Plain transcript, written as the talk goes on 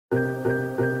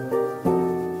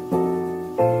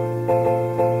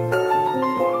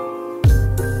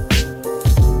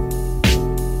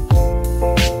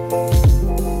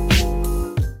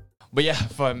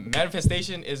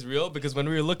manifestation is real because when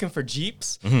we were looking for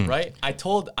Jeeps, right? I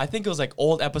think it was like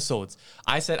old episodes.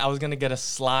 I said I was gonna get a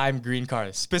slime green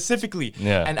car specifically.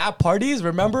 Yeah. And at parties,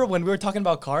 remember when we were talking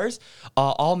about cars,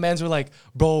 all mans were like,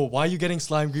 "Bro, why are you getting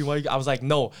slime green?" I was like,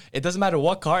 "No, it doesn't matter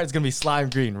what car, it's gonna be slime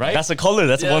green, right?" That's the color.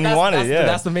 That's the one you wanted.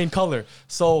 That's the main color.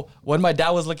 So when my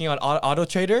dad was looking on Auto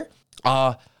Trader,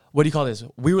 what do you call this?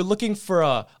 We were looking for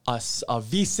a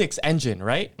V6 engine,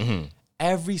 right?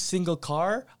 Every single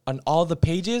car on all the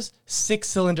pages,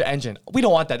 6-cylinder engine. We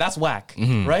don't want that. That's whack,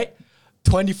 right?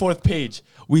 24th page,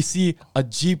 we see a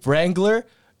Jeep Wrangler,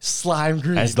 slime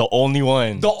green. That's the only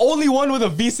one. The only one with a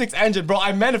V6 engine, bro.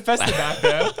 I manifested that,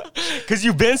 man. Because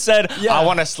you've been said, I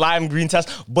want a slime green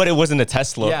Tesla, but it wasn't a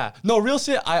Tesla. Yeah. No, real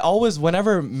shit. I always,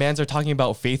 whenever mans are talking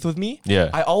about faith with me,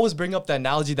 I always bring up the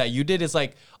analogy that you did. It's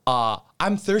like,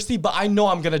 I'm thirsty, but I know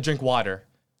I'm going to drink water.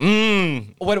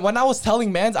 When I was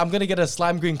telling mans I'm going to get a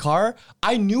slime green car,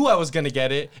 I knew I was going to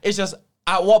get it. It's just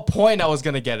at what point I was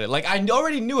going to get it. Like, I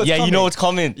already knew it's coming. Yeah, you know it's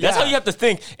coming. That's how you have to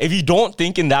think. If you don't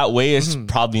think in that way, it's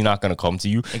probably not going to come to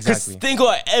you. Because think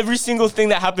about every single thing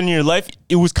that happened in your life,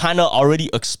 it was kind of already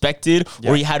expected,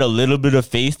 or you had a little bit of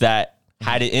faith that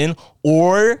had it in,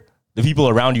 or the people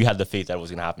around you had the faith that it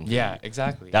was going to happen. Yeah,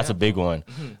 exactly. That's a big one.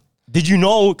 Did you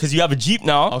know, because you have a Jeep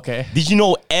now, did you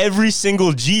know every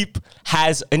single Jeep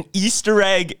has an Easter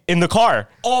egg in the car?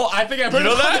 Oh, I think I've heard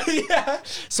of that. Yeah.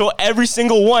 So every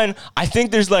single one, I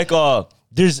think there's like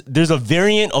there's a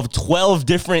variant of 12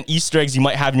 different Easter eggs you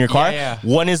might have in your car. Yeah.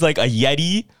 One is like a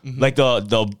Yeti, like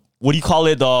the what do you call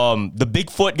it? The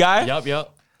Bigfoot guy.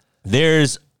 Yep.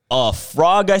 There's a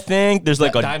frog, I think. There's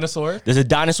like a dinosaur. There's a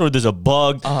dinosaur. There's a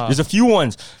bug. There's a few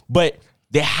ones, but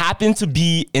they happen to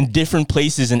be in different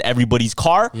places in everybody's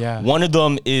car. Yeah. One of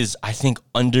them is, I think,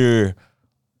 under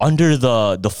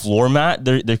the floor mat.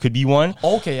 There could be one.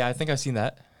 Okay, yeah, I think I've seen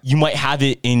that. You might have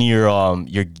it in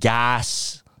your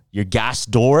gas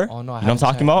door. Oh no, you know what I'm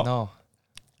talking about? No.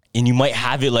 And you might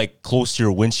have it like close to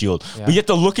your windshield. Yeah. But you have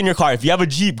to look in your car. If you have a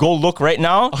Jeep, go look right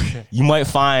now. Okay. You might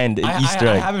find an Easter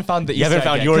egg. I haven't found the Easter egg. You haven't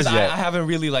found yours yet. I haven't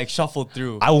really like shuffled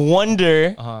through. I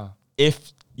wonder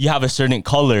if you have a certain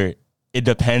color. It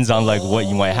depends on like what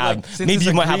you might have. Like, maybe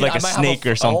you might have like a snake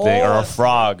or something, or a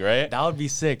frog, right? That would be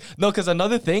sick. No, because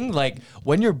another thing, like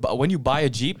when you buy a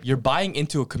Jeep, you're buying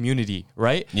into a community,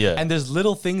 right? Yeah. And there's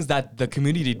little things that the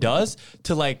community does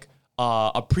to like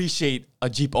appreciate a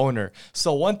Jeep owner.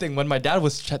 So one thing, when my dad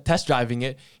was test driving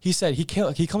it, he said he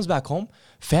comes back home,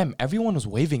 fam, everyone was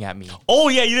waving at me. Oh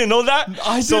yeah, you didn't know that?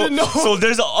 I didn't know. So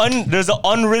there's an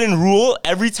unwritten rule.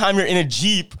 Every time you're in a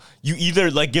Jeep, you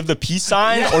either like give the peace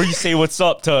sign or you say what's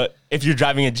up to if you're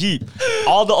driving a Jeep.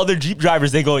 All the other Jeep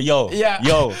drivers, they go, yo.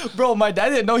 Bro, my dad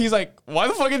didn't know. He's like, why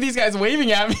the fuck are these guys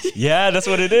waving at me? Yeah, that's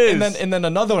what it is. And then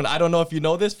another one, I don't know if you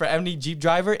know this, for any Jeep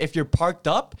driver, if you're parked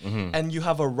up and you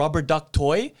have a rubber duck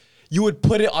toy, you would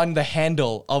put it on the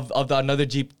handle of another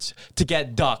Jeep to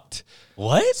get ducked.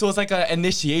 What? So it's like an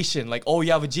initiation. Like, oh,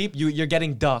 you have a Jeep, you're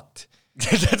getting ducked.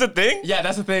 That's a thing? Yeah,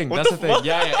 that's a thing. That's the thing.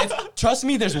 Yeah. Trust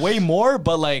me, there's way more,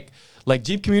 but like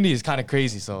Jeep community is kind of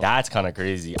crazy. So that's kind of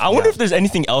crazy. I wonder if there's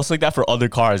anything else like that for other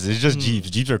cars. It's just Jeeps.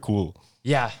 Jeeps are cool.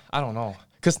 Yeah, I don't know.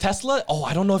 Because Tesla,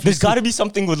 I don't know if there's got to be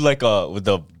something with like with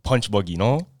the punch buggy,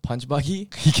 no? Punch buggy?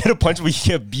 You get a punch buggy,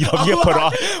 you get beat up, you get put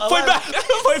off. Fight back!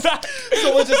 Fight back!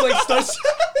 Someone just like starts.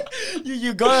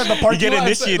 you go at the parking lot. You get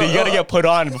initiated. You got to get put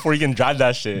on before you can drive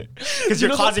that shit. Because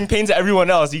you're causing pain to everyone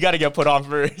else. You got to get put on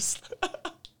first.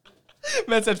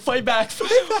 Man said, fight back.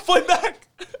 Fight back.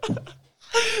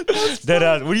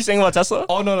 What are you saying about Tesla?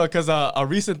 Oh, no, because a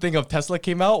recent thing of Tesla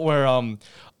came out where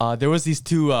there was these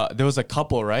two, there was a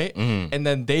couple, right? And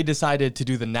then they decided to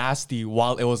do the nasty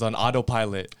while it was on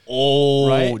autopilot. Oh,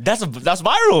 right? That's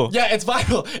viral. Yeah, it's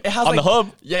viral. It has on the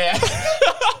hub. Yeah.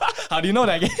 How do you know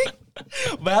that, gang?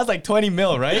 But it has like 20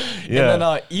 mil, right? Yeah. And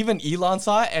then even Elon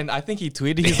saw it, and I think he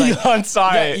tweeted. He's like, Elon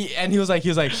saw it. And he was like,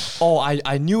 oh,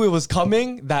 I knew it was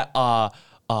coming, that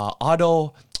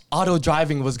auto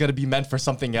driving was gonna be meant for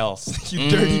something else. you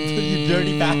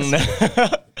dirty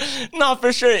bastard. No,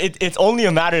 for sure. It's only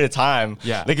a matter of time.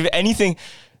 Yeah. Like if anything,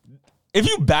 if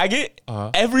you bag it,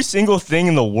 every single thing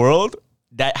in the world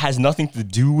that has nothing to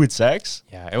do with sex,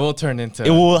 it will turn into.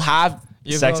 It will have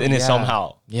sex in it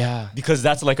somehow. Yeah. Because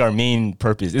that's like our main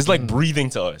purpose. It's like breathing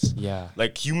to us. Yeah.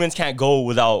 Like humans can't go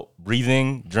without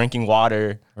breathing, drinking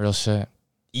water, real shit,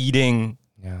 eating.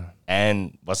 Yeah.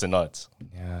 And busting nuts.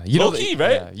 Yeah. You know key,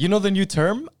 right? Yeah. You know the new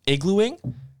term, iglooing?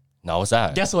 No, what's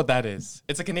that? Guess what that is?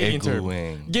 It's a Canadian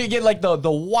iglooing. Term. Get like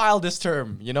the wildest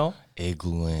term, you know?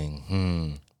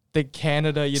 Iglooing. The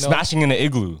Canada, you know? Smashing in an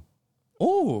igloo.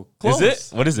 Oh, close.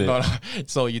 Is it? What is it? No.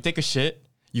 So you take a shit,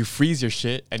 you freeze your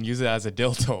shit and use it as a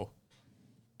dildo.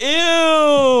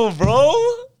 Ew, bro.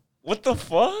 What the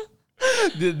fuck?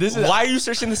 This is Why are you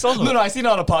searching this up? No, I seen it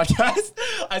on a podcast.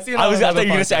 I thought you were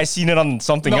gonna say I seen it on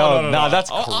something else. No, Nah,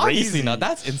 that's obviously crazy. not.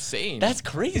 That's insane. That's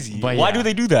crazy. But Why yeah. do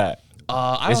they do that?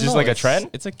 I It's don't just know. like a trend?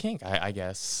 It's a kink, I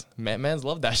guess. Mans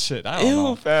love that shit. I don't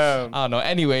know. Fam. I don't know.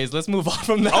 Anyways, let's move on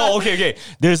from that. Oh, okay.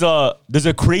 There's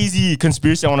a crazy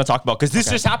conspiracy I want to talk about because this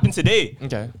just happened today.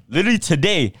 Okay. Literally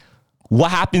today. What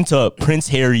happened to Prince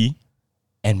Harry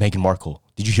and Meghan Markle?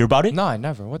 Did you hear about it? No, I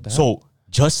never. What the hell? So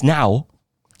just now,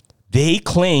 they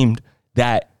claimed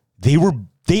that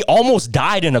they almost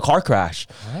died in a car crash.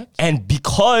 What? And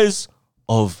because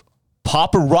of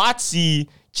paparazzi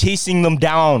chasing them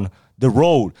down the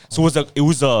road. So it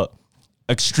was a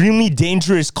extremely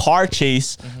dangerous car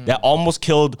chase that almost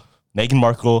killed Meghan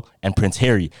Markle and Prince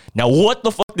Harry. Now, what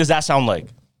the fuck does that sound like?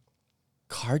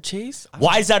 Car chase?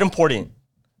 Why is that important?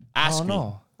 Ask me.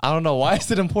 I don't know. Why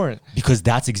is it important? Because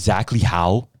that's exactly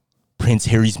how Prince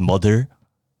Harry's mother,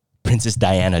 Princess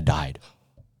Diana, died.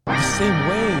 The same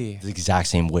way. The exact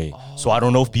same way. So I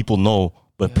don't know if people know,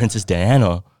 but Princess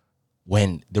Diana,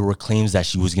 when there were claims that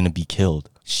she was going to be killed,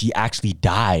 she actually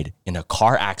died in a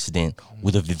car accident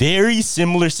with a very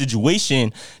similar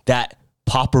situation that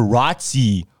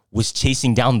paparazzi was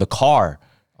chasing down the car.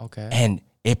 Okay. And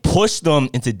it pushed them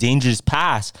into dangerous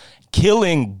paths,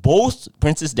 killing both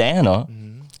Princess Diana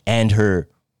and her,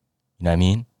 you know what I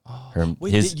mean?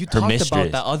 You talked mistress.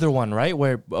 about that other one, right?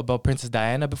 Where about Princess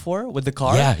Diana before with the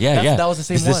car? Yeah. That was the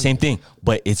same It's one. the same thing.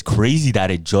 But it's crazy that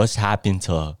it just happened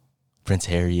to Prince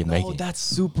Harry and Meghan. Oh, that's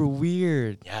super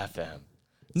weird. Yeah, fam.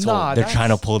 So Nah, they're trying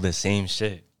to pull the same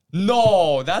shit.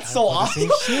 No, that's so awesome.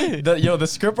 The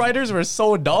script writers were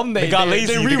so dumb. They got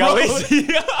lazy. They They got rewrote. lazy.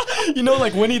 You know,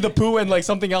 like Winnie the Pooh and like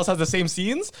something else has the same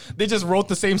scenes. They just wrote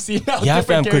the same scene out. Yeah,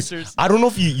 fam. Different Because characters. I don't know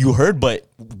if you heard, but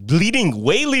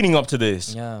leading up to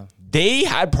this, Yeah. they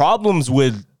had problems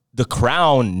with the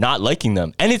crown not liking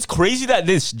them. And it's crazy that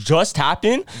this just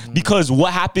happened because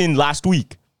what happened last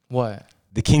week? What?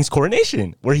 The king's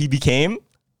coronation, where he became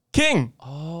king.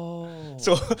 Oh.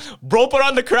 So, bro put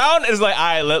on the crown and is like, all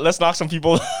right, let's knock some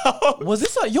people out. Was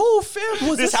this fam?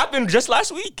 Was This happened just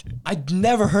last week. I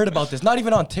never heard about this. Not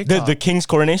even on TikTok. The king's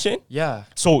coronation? Yeah.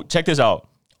 So, check this out.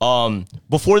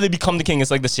 Before they become the king,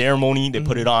 it's like the ceremony, they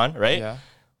put it on, right? Yeah.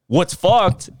 What's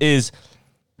fucked is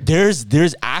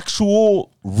there's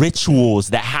actual rituals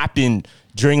that happen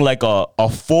during like a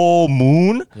full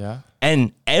moon. Yeah.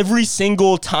 And every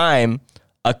single time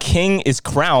a king is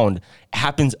crowned, it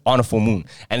happens on a full moon.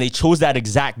 And they chose that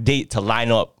exact date to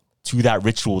line up to that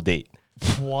ritual date.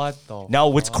 What the? Now,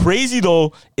 what's crazy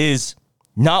though is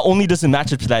not only does it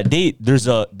match up to that date, there's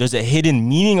a hidden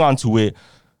meaning onto it.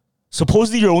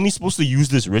 Supposedly, you're only supposed to use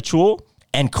this ritual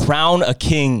and crown a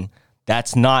king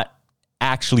that's not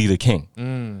actually the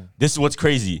king. This is what's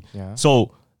crazy. Yeah.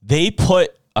 So they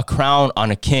put a crown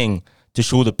on a king to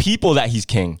show the people that he's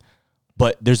king,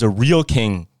 but there's a real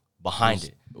king behind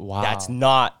it. Wow. That's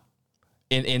not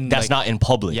not in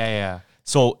public. Yeah.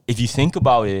 So if you think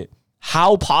about it,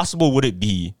 how possible would it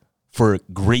be for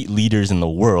great leaders in the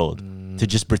world to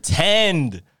just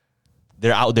pretend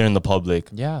they're out there in the public,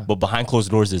 Yeah. but behind closed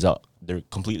doors they're a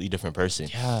completely different person.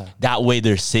 Yeah. That way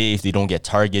they're safe, they don't get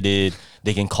targeted,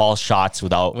 they can call shots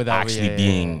without actually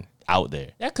being out there.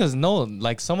 Yeah, because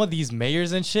some of these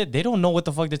mayors and shit, they don't know what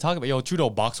the fuck they're talking about. Yo, Trudeau,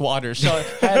 box water, shut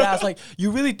head ass. Like, you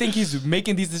really think he's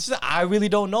making these decisions? I really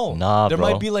don't know. Nah, there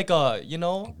bro. might be like there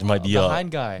might be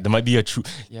behind guy. There might be a true.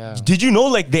 Yeah. Did you know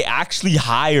like they actually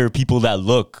hire people that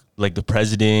look like the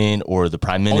president or the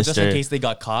prime minister? Just in case they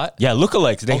got caught? Yeah,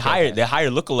 lookalikes. They Okay. hire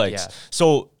lookalikes. Yeah.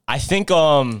 So I think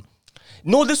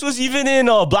no, this was even in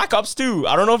Black Ops 2.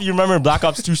 I don't know if you remember Black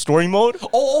Ops 2 story mode.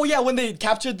 Oh yeah, when they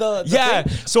captured the Yeah.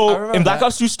 thing. I So remember in Black that.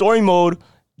 Ops 2 story mode,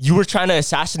 you were trying to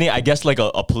assassinate, I guess, like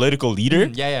a political leader.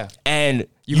 Yeah. And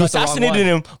you got the wrong assassinated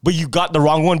one. him, but you got the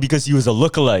wrong one because he was a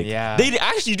lookalike. Yeah. They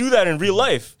actually do that in real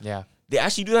life. Yeah. They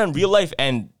actually do that in real life.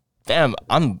 And damn,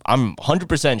 I'm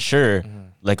 100% sure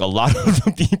like a lot of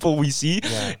the people we see,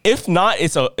 if not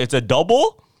it's a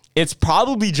double, it's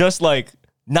probably just like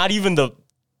not even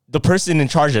the person in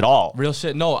charge at all. Real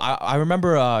shit. No, I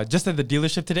remember just at the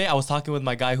dealership today, I was talking with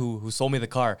my guy who sold me the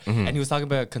car, and he was talking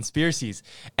about conspiracies,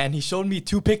 and he showed me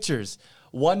two pictures,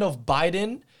 one of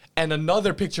Biden and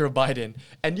another picture of Biden,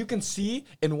 and you can see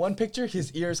in one picture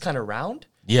his ear is kind of round.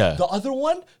 Yeah. The other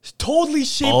one, totally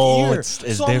shaped Oh, ear.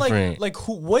 it's so I'm different. like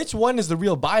which one is the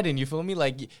real Biden? You feel me?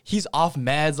 Like he's off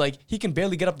meds, like he can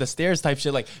barely get up the stairs type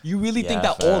shit. Like you really think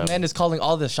Yeah, that old fam. man is calling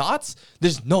all the shots?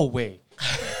 There's no way.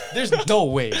 There's no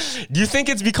way. Do you think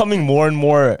it's becoming more and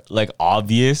more like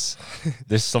obvious?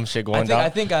 There's some shit going down. I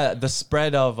think the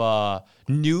spread of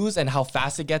news and how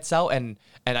fast it gets out, and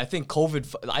I think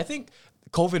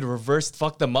COVID reversed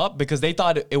fucked them up because they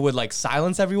thought it would like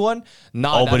silence everyone.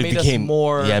 Nah, that made us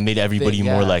more. Yeah, made everybody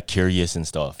more like curious and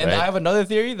stuff. And right? I have another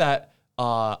theory that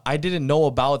I didn't know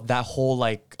about that whole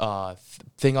like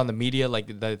thing on the media,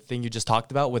 like the thing you just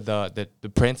talked about with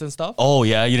the prints and stuff. Oh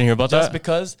yeah, you didn't hear about that? Just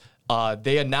because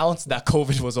they announced that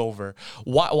COVID was over.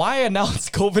 Why announce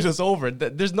COVID was over?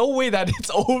 There's no way that it's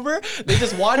over. They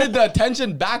just wanted the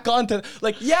attention back onto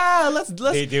like, yeah, let's.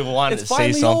 They wanted to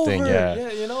say something. Over.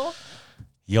 Yeah, you know.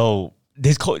 Yo,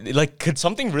 this like, could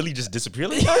something really just disappear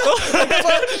like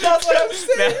that? That's what I'm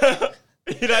saying.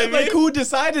 You know what I mean? Like, who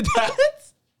decided that?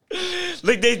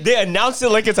 Like they announced it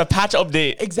like it's a patch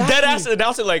update. Exactly. Deadass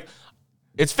announced it like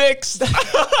it's fixed.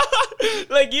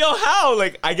 Like, yo, how?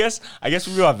 Like, I guess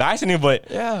we got vaccinated, but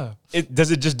yeah,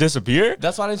 does it just disappear?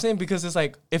 That's what I'm saying, because it's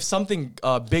like if something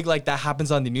big like that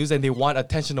happens on the news and they want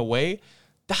attention away,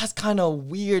 that's kind of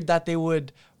weird that they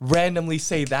would randomly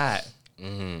say that.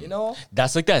 You know,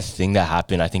 that's like that thing that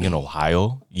happened, I think, in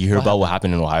Ohio. You hear about what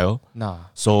happened in Ohio? Nah.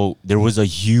 So there was a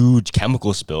huge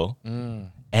chemical spill,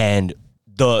 and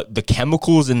the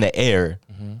chemicals in the air,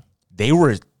 they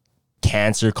were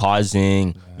cancer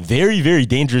causing, very, very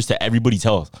dangerous to everybody's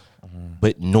health.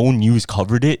 But no news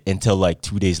covered it until like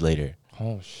 2 days later.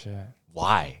 Oh shit.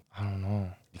 Why? I don't know.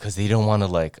 Because they don't want to,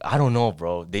 like, I don't know,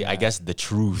 bro. I guess the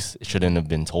truth shouldn't have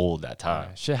been told that time.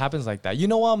 Shit happens like that. You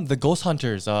know, the ghost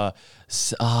hunters, the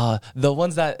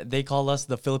ones that they call us,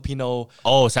 the Filipino.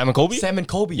 Oh, Sam and Kobe? Sam and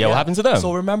Kobe. Yeah, what happened to them?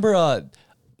 So remember,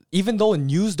 even though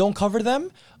news don't cover them,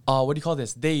 what do you call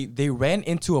this? They ran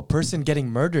into a person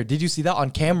getting murdered. Did you see that on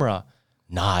camera?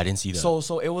 Nah, I didn't see that.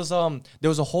 So it was there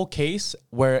was a whole case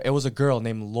where it was a girl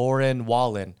named Lauren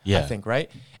Wallen, I think,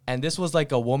 right? And this was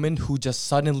like a woman who just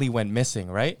suddenly went missing,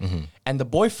 right? And the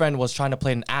boyfriend was trying to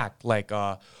play an act, like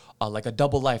a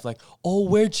double life, like, oh,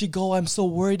 where'd she go? I'm so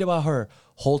worried about her.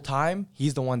 Whole time,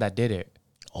 he's the one that did it,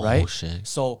 right? Oh shit.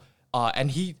 So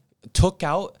and he took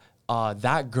out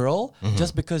that girl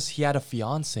just because he had a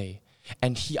fiance.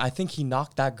 And I think he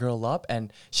knocked that girl up,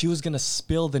 and she was gonna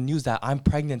spill the news that I'm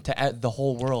pregnant to the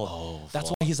whole world. Oh, that's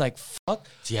why he's like, fuck.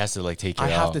 He has to like take her out.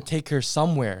 I have to take her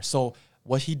somewhere. So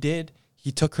what he did,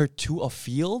 he took her to a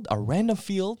field, a random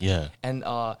field. Yeah. And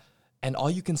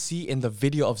all you can see in the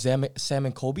video of Sam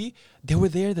and Kobe, they were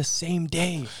there the same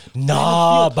day.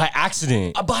 Nah, by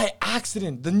accident. By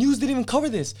accident. The news didn't even cover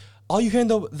this. All you hear in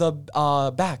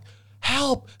the back,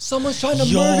 help! Someone's trying to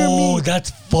murder me. Yo,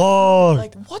 that's fucked.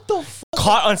 Like, what the fuck?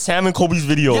 Caught on Sam and Kobe's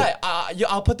video. Yeah,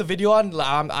 I'll put the video on.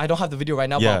 I don't have the video right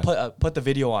now, but I'll put the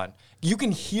video on. You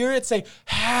can hear it say,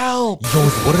 help! Yo,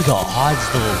 what are the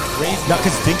odds though? Crazy. Now,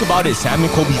 because think about it, Sam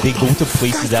and Kobe, they go to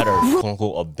places that are quote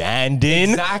unquote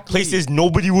abandoned. Exactly. Places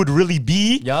nobody would really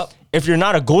be. Yep. If you're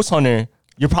not a ghost hunter,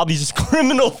 you're probably just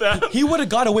criminal, fam. He would have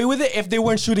got away with it if they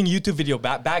weren't shooting YouTube video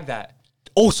back that.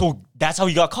 Oh, so that's how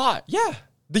he got caught? Yeah.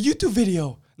 The YouTube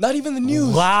video. Not even the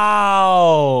news.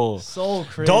 Wow. So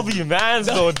crazy. W mans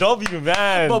though. W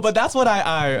mans. But that's what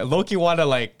I low-key want to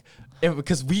like,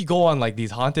 because we go on like these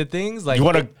haunted things. Like, you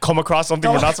want to come across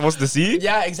something we're not supposed to see?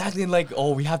 Yeah, exactly. And like,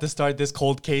 oh, we have to start this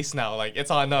cold case now. Like,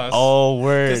 it's on us. Oh,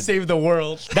 word. To save the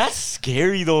world. That's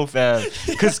scary though, fam.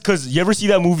 Cause you ever see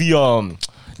that movie,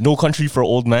 No Country for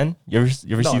Old Men? You ever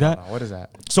see that? No. What is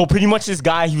that? So pretty much this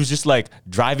guy, he was just like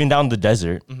driving down the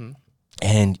desert,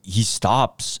 and he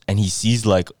stops and he sees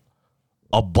like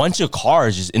a bunch of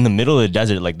cars just in the middle of the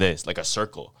desert like this, like a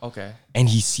circle. Okay. And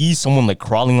he sees someone like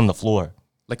crawling on the floor.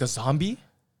 Like a zombie?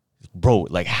 Bro,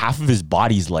 like half of his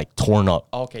body's like torn up.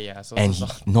 Okay, yeah. So And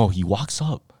he walks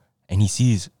up and he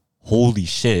sees, holy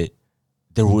shit,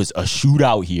 there was a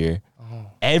shootout here.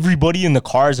 Everybody in the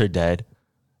cars are dead.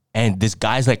 And this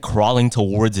guy's like crawling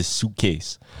towards his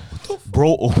suitcase.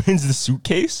 Bro opens the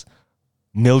suitcase,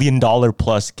 $1 million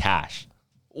plus cash.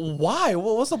 Why?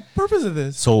 What's the purpose of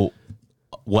this? So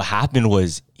what happened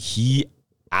was he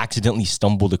accidentally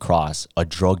stumbled across a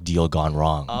drug deal gone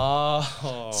wrong.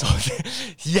 Oh. So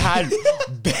he had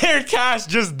bare cash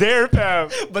just there, fam.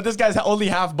 But this guy's only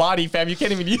half body, fam. You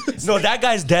can't even use No, that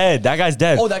guy's dead. That guy's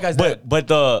dead. Oh, that guy's dead. But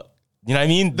the, you know what I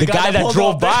mean? The guy that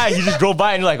drove by, he just drove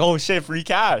by and you're like, oh shit, free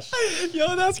cash.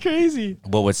 Yo, that's crazy.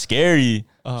 But what's scary,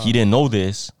 he didn't know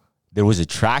this. There was a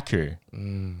tracker.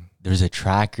 There's a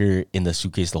tracker in the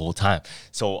suitcase the whole time.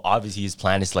 So obviously his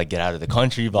plan is to like get out of the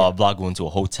country, blah, blah, go into a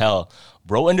hotel.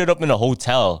 Bro ended up in a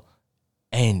hotel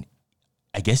and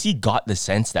I guess he got the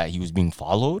sense that he was being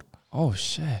followed. Oh,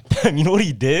 shit. You know what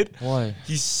he did? What?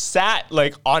 He sat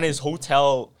like on his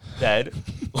hotel bed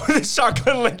with a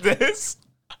shotgun like this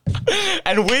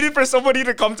and waiting for somebody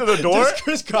to come to the door. Just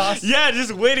crisscross. Yeah,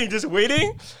 just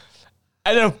waiting.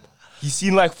 And then he's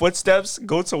seen like footsteps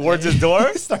go towards his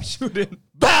door. Start shooting.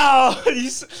 Bow!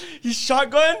 He's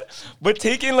shotgun, but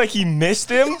taking like he missed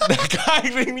him. The guy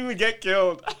didn't even get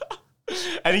killed.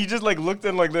 And he just like looked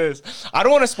in like this. I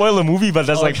don't want to spoil the movie, but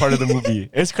that's like part of the movie.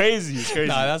 It's crazy.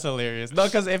 Nah, that's hilarious. No,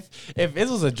 because if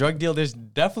this was a drug deal, there's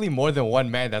definitely more than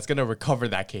one man that's gonna recover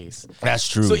that case. That's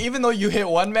true. So even though you hit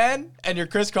one man and you're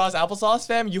crisscross applesauce,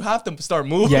 fam, you have to start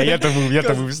moving. Yeah, you have to move. You have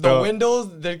to move still. The windows,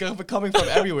 they're gonna be coming from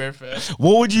everywhere, fam.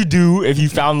 What would you do if you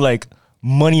found like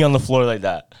money on the floor like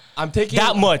that? I'm taking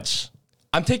that much.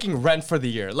 I'm taking rent for the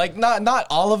year. Like not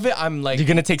all of it. I'm like you're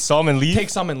gonna take some and leave. Take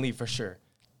some and leave for sure.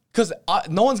 Because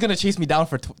no one's gonna chase me down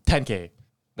for 10K.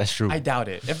 That's true. I doubt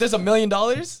it. If there's $1 million,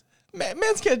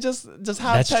 man's can't just have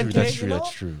that's 10K. True. That's true. You know?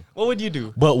 That's true. What would you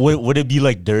do? But would it be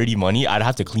like dirty money? I'd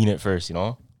have to clean it first, you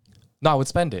know. No, I would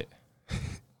spend it.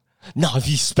 No, if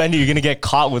you spend it, you're gonna get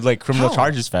caught with like criminal How?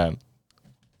 charges, fam.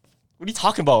 What are you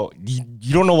talking about?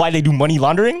 You don't know why they do money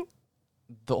laundering?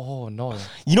 Oh no.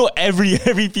 You know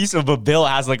every piece of a bill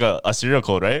has like a serial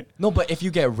code, right? No, but if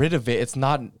you get rid of it, it's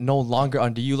no longer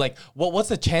under you. Like, what's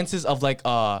the chances of like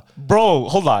Bro,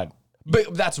 hold on.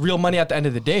 But that's real money at the end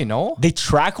of the day, no? They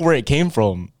track where it came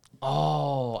from.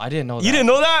 Oh, I didn't know that. You didn't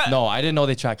know that? No, I didn't know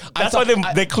they track. That's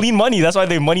why they clean money. That's why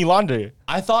they money launder.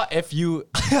 I thought if you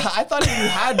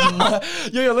had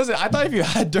yo, listen, I thought if you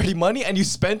had dirty money and you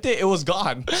spent it, it was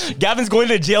gone. Gavin's going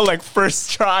to jail like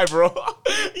first try, bro.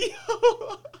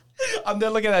 I'm there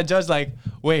looking at that judge like,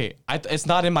 wait, it's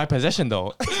not in my possession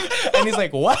though. And he's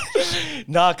like, what?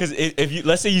 Nah, because if you,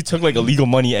 let's say you took like illegal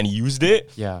money and used it,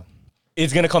 yeah,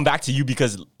 it's gonna come back to you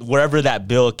because wherever that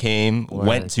bill Word.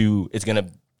 went to, it's gonna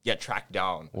get tracked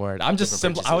down. Word. I'm just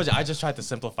simple. I just tried to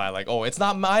simplify. Like, oh, it's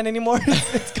not mine anymore.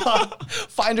 It's gone.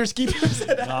 Finders keepers.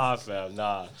 Nah, fam,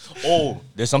 nah. Oh,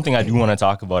 there's something I do want to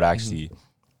talk about actually.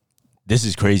 This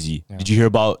is crazy. Yeah. Did you hear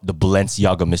about the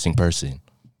Balenciaga missing person?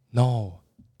 No.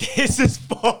 This is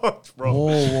fucked, bro.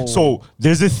 Whoa. So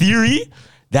there's a theory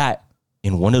that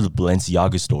in one of the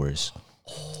Balenciaga stores,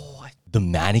 the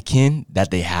mannequin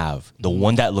that they have, the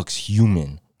one that looks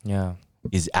human, yeah,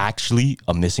 is actually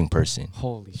a missing person.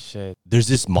 Holy shit. There's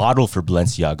this model for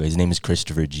Balenciaga. His name is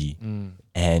Christopher G.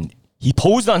 And he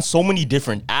posed on so many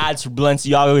different ads for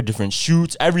Balenciaga, different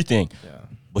shoots, everything. Yeah.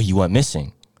 But he went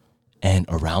missing. And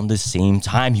around the same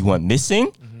time he went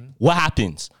missing, what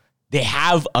happens? They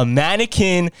have a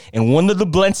mannequin in one of the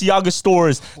Balenciaga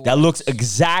stores that looks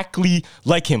exactly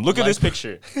like him. Look at this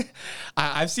picture.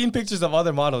 I've seen pictures of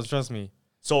other models, trust me.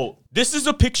 So this is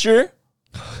a picture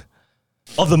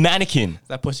of the mannequin. Is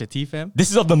that Pusha T, fam?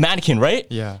 This is of the mannequin, right?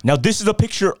 Yeah. Now this is a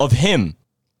picture of him.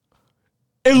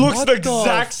 It looks the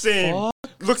exact same.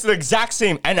 Looks the exact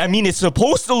same. And I mean, it's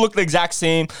supposed to look the exact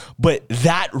same, but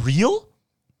that real?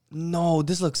 No,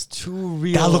 this looks too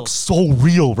real. That looks so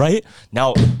real, right?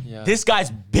 Now, this guy's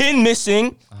been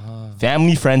missing.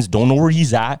 Family, friends don't know where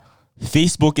he's at.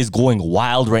 Facebook is going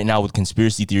wild right now with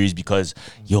conspiracy theories because,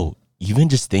 yo, even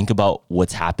just think about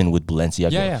what's happened with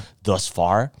Balenciaga thus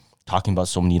far. Talking about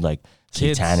so many like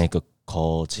satanic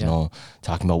occults, you know,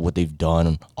 talking about what they've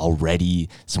done already,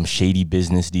 some shady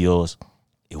business deals.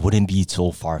 It wouldn't be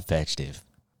so far-fetched if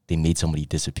they made somebody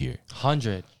disappear.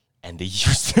 100. And they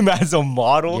used him as a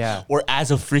model or as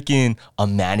a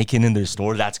mannequin in their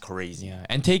store. That's crazy. Yeah.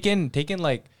 And taken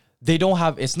like, they don't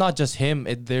have, it's not just him.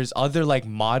 There's other like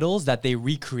models that they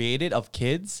recreated of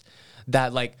kids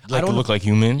that like I don't look like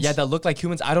humans. Yeah, that look like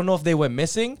humans. I don't know if they went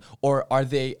missing or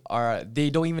they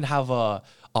don't even have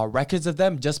records of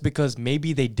them just because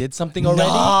maybe they did something already.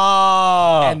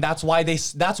 No. And that's why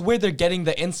that's where they're getting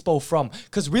the inspo from.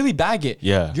 Because really, Baggett,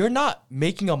 you're not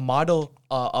making a model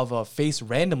of a face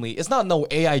randomly. It's not no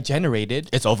AI generated.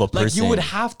 It's of a person. Like you would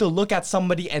have to look at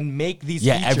somebody and make these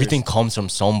features. Everything comes from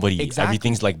somebody. Exactly.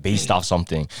 Everything's like based off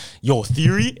something. Yo,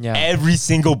 theory, every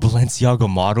single Balenciaga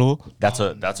model that's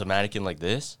a mannequin like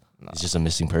this, it's just a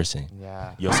missing person.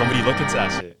 Yeah. Yo, somebody look into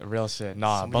that shit. Real shit.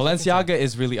 Nah, Balenciaga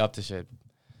is really up to shit.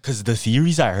 Cause the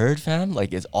theories I heard, fam,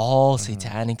 like it's all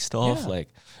satanic stuff. Like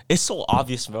it's so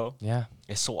obvious, bro. Yeah.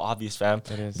 It's so obvious, fam.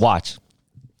 It is. Watch.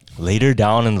 Later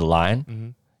down in the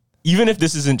line, even if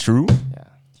this isn't true,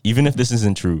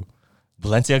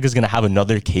 Balenciaga's gonna have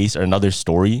another case or another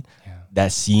story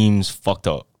that seems fucked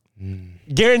up.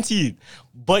 Guaranteed.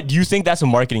 But do you think that's a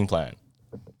marketing plan?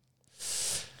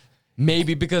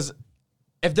 Maybe because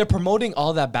if they're promoting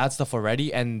all that bad stuff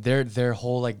already and their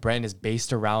whole like brand is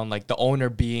based around like the owner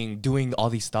doing all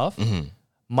these stuff,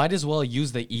 might as well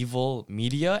use the evil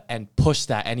media and push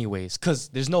that anyways. Cause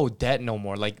there's no debt no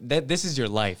more. Like this is your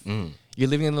life. You're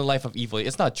living in the life of evil.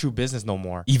 It's not true business no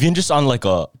more. Even just on like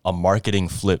a marketing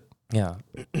flip. Yeah.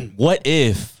 What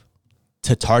if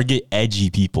to target edgy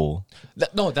people?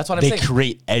 No, that's what I'm they saying. They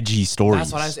create edgy stories.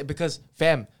 That's what I'm saying. Because,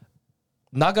 fam,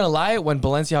 not gonna lie, when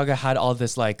Balenciaga had all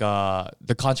this like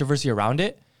the controversy around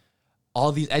it,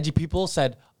 all these edgy people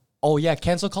said, "Oh yeah,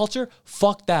 cancel culture.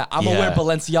 Fuck that. I'm gonna wear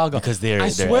Balenciaga because they're I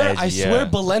swear edgy,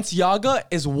 Balenciaga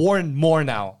is worn more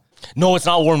now. No, it's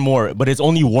not worn more, but it's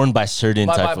only worn by certain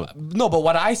type of. No, but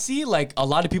what I see, like a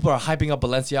lot of people are hyping up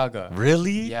Balenciaga.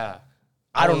 Really? Yeah.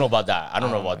 I don't know about that. I don't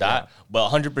know about that. But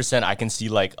 100%, I can see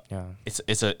like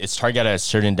it's targeted at a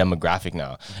certain demographic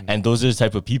now, and those are the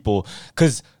type of people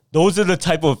because those are the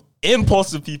type of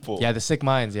impulsive people. Yeah, the sick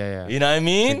minds. Yeah. You know what I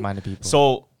mean? Sick-minded people.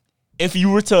 So if you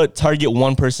were to target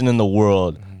one person in the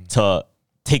world to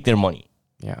take their money,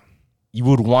 you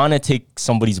would want to take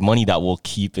somebody's money that will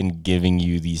keep in giving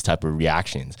you these type of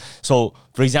reactions. So,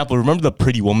 for example, remember the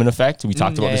pretty woman effect? We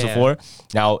talked about this before.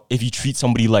 Now, if you treat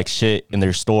somebody like shit in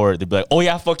their store, they'd be like, oh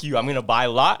yeah, fuck you, I'm going to buy a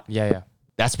lot. Yeah.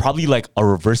 That's probably like a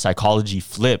reverse psychology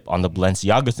flip on the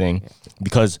Balenciaga thing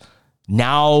because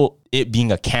now it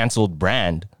being a canceled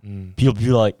brand, people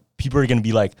are going to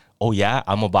be like, oh yeah,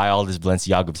 I'm gonna buy all this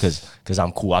Balenciaga because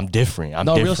I'm cool. I'm different. I'm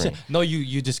different. Real shit. No,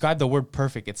 you described the word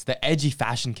perfect. It's the edgy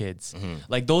fashion kids.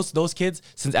 Like those kids,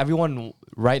 since everyone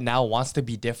right now wants to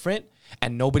be different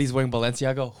and nobody's wearing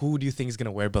Balenciaga, who do you think is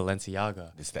gonna wear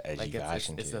Balenciaga? It's the edgy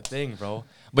fashion It's the thing, bro.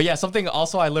 But yeah, something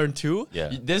also I learned too. Yeah.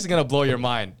 This is gonna blow your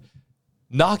mind.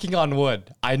 Knocking on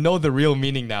wood. I know the real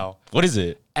meaning now. What is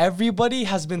it? Everybody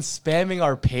has been spamming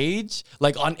our page,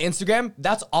 like on Instagram.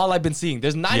 That's all I've been seeing.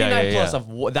 There's 99 plus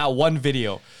of that one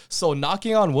video. So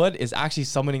knocking on wood is actually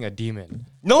summoning a demon.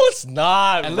 No, it's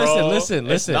not. And bro. listen.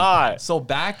 It's not. So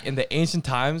back in the ancient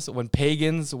times when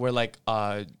pagans were like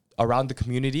around the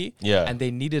community, and they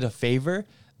needed a favor,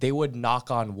 they would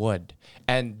knock on wood,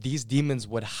 and these demons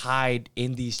would hide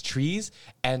in these trees.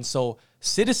 And so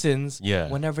citizens,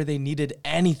 whenever they needed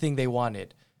anything they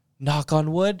wanted, knock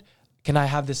on wood. Can I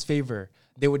have this favor?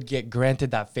 They would get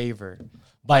granted that favor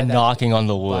by knocking on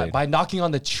the wood, by knocking on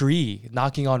the tree,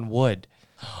 knocking on wood.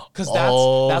 Because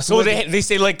that's so they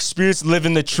say like spirits live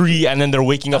in the tree and then they're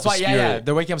waking up a spirit. Yeah,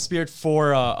 they're waking up spirit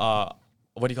for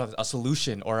what do you call it? A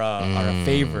solution or a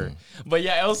favor. But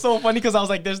yeah, it was so funny because I was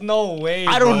like, there's no way.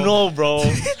 I don't know, bro.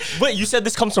 But you said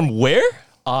this comes from where?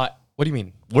 What do you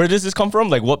mean? Where does this come from?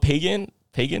 Like what pagan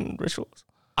rituals?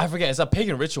 I forget. It's a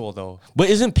pagan ritual though.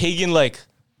 But isn't pagan like?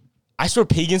 I swear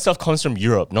pagan stuff comes from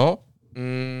Europe, no?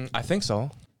 I think so.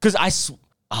 Because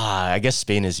I guess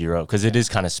Spain is Europe because it is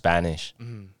kind of Spanish.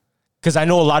 Because I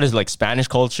know a lot of like Spanish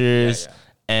cultures,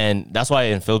 and that's why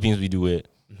in Philippines we do it.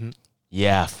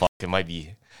 Yeah, fuck, it might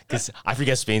be. Because I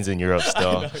forget Spain's in Europe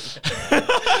still.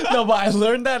 No, but I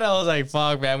learned that. I was like,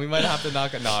 fuck, man, we might have to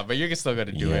knock it. Nah, but you're still going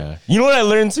to do it. You know what I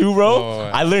learned too, bro?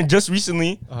 I learned just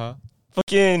recently.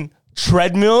 Fucking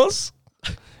treadmills.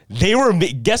 They were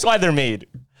guess why they're made?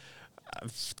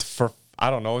 For,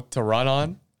 I don't know, to run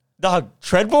on? Dog,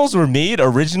 treadmills were made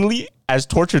originally as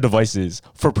torture devices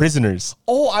for prisoners.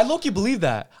 Oh, I low-key believe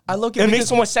that. It makes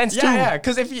so much sense too. Yeah,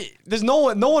 because if there's no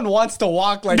one wants to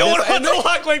walk like no one wants to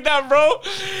walk like that, bro.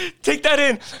 Take that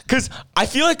in, because I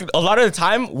feel like a lot of the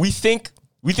time we think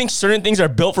certain things are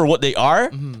built for what they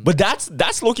are, but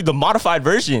that's low-key the modified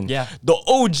version. Yeah, the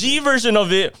OG version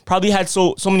of it probably had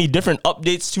so many different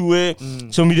updates to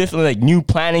it, so many different like new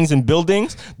plannings and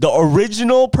buildings. The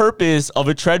original purpose of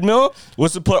a treadmill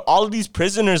was to put all of these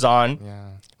prisoners on.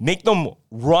 Make them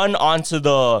run onto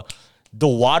the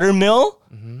water mill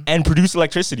and produce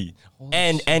electricity.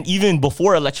 And even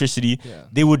before electricity,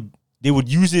 they would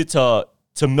use it to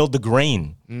mill the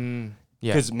grain.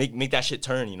 Because make that shit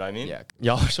turn, you know what I mean? Yeah.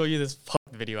 Y'all show you this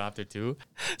video after too,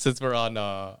 since we're on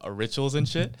rituals and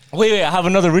shit. Wait, I have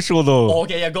another ritual though. Oh,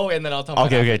 okay, yeah, go and then I'll tell you.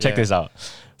 Okay, check this out.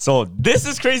 So this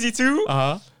is crazy too.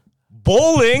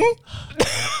 Bowling.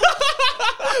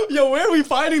 Yo, where are we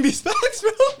finding these facts,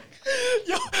 bro?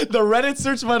 Yo, the Reddit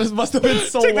search must have been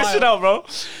so Check wild. this shit out, bro.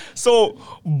 So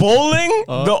bowling,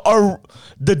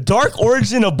 the dark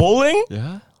origin of bowling,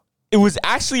 it was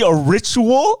actually a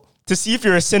ritual to see if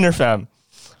you're a sinner, fam.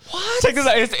 What? Check this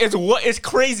out. It's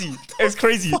crazy. It's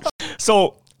crazy.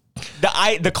 So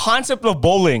the concept of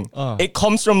bowling, it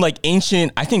comes from like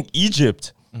ancient, I think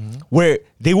Egypt, where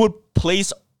they would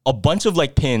place a bunch of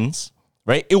like pins.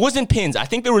 Right? It wasn't pins. I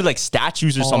think they were like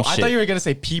statues or some shit. I thought you were going to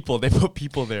say people. They put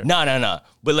people there. No.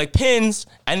 But like pins,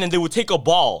 and then they would take a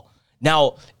ball.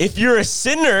 Now, if you're a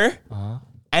sinner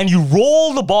and you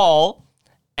roll the ball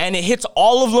and it hits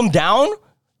all of them down,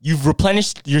 you've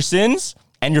replenished your sins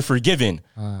and you're forgiven.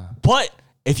 But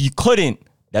if you couldn't,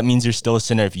 that means you're still a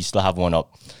sinner if you still have one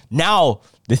up. Now,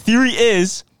 the theory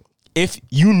is if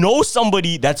you know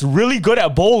somebody that's really good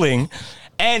at bowling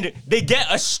and they get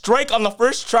a strike on the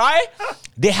first try,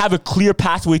 they have a clear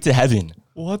pathway to heaven.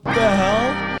 What the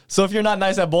hell? So if you're not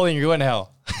nice at bowling, you're going to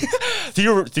hell.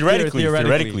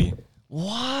 Theoretically.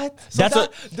 What? So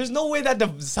there's no way that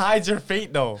decides your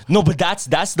fate, though. No, but that's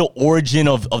the origin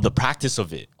of the practice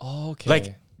of it. Okay.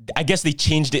 Like, I guess they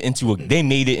changed it they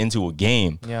made it into a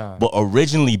game. Yeah. But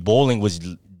originally, bowling was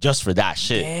just for that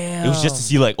shit. Damn. It was just to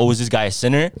see, like, oh, is this guy a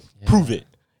sinner? Yeah. Prove it.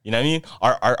 You know what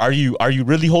I mean? Are you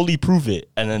really holy? Prove it.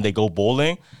 And then they go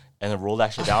bowling and then roll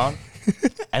that shit down.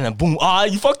 And then boom,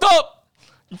 you fucked up.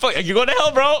 You're going to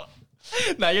hell, bro.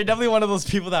 Now you're definitely one of those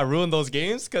people that ruin those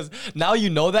games because now you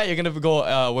know that you're gonna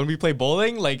go when we play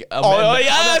bowling. Like,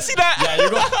 I see that. Yeah, you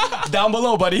go down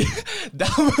below, buddy.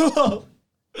 Down below.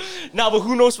 Nah, but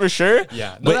who knows for sure?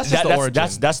 Yeah, no, that's the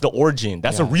origin. That's the origin.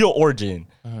 That's a real origin.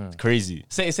 It's crazy.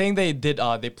 Saying they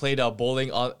played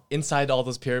bowling inside all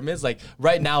those pyramids. Like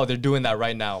right now, they're doing that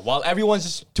right now while everyone's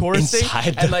just touristing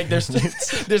and like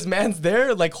there's mans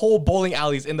there like whole bowling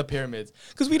alleys in the pyramids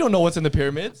because we don't know what's in the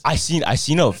pyramids. I seen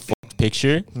a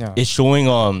picture. Yeah. It's showing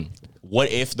what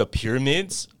if the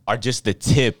pyramids are just the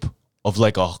tip of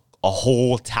like a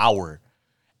whole tower.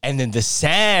 And then the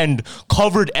sand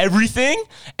covered everything,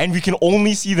 and we can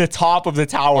only see the top of the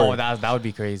tower. Oh, that would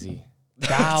be crazy.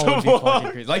 That would be fucking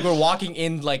crazy. Like we're walking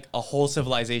in like a whole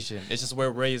civilization. It's just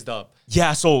we're raised up.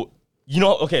 Yeah. So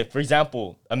okay. For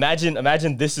example,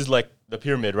 imagine this is like the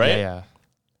pyramid, right? Yeah.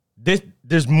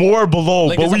 There's more below,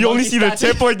 like, but we only see the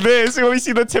tip like this. We only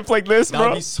see the tip like this,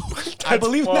 bro. I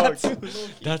believe that too.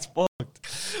 That's fucked.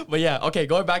 But yeah, okay,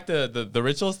 going back to the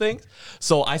rituals things.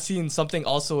 So I seen something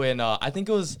also in I think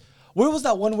it was where was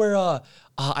that one where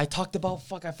I talked about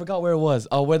I forgot where it was.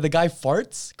 Where the guy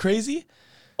farts crazy.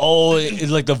 Oh,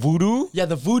 it's like the voodoo? Yeah,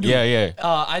 the voodoo. Yeah.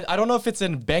 I don't know if it's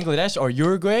in Bangladesh or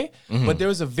Uruguay, but there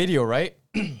was a video, right?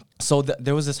 So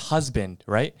there was this husband,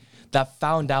 right, that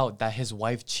found out that his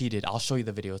wife cheated. I'll show you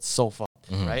the video. It's so fun,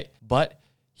 right? But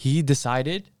he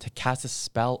decided to cast a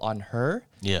spell on her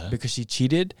because she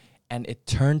cheated. And it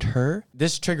turned her,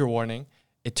 this trigger warning,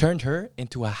 it turned her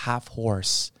into a half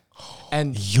horse.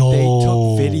 And they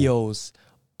took videos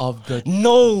of the...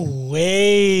 No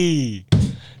way.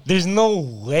 There's no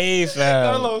way,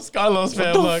 fam. Carlos,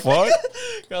 fam. What the fuck?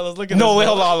 Carlos, look at this. No, wait,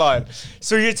 hold on.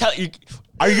 So are you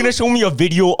going to show me a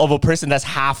video of a person that's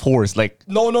half horse? Like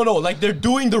No. Like they're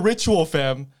doing the ritual,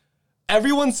 fam.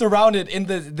 Everyone's surrounded in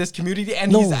this community.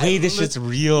 And no way this shit's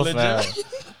real, fam.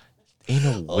 Ain't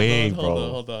no way, bro.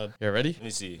 Hold on. You ready? Let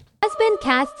me see. Husband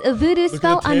casts a voodoo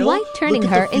spell on wife, turning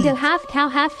her into half cow,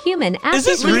 half human. Is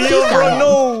this real, bro?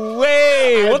 No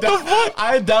way. What the fuck?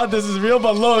 I doubt this is real,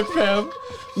 but look, fam.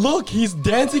 Look, he's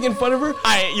dancing in front of her.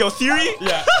 Yo, theory?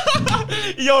 Yeah.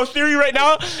 Yo, theory right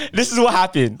now. This is what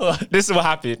happened.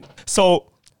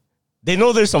 So, they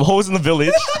know there's some hoes in the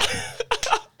village.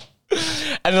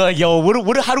 And they're like, yo,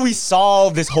 how do we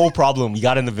solve this whole problem we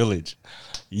got in the village?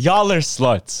 Y'all are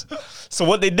sluts. So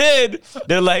what they did,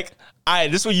 they're like, all right,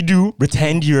 this is what you do.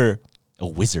 Pretend you're a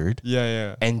wizard.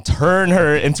 Yeah. And turn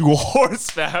her into a horse,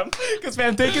 fam. Because,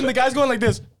 fam, the guy's going like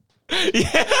this.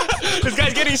 Yeah. This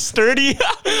guy's getting sturdy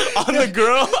on the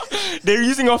girl. They're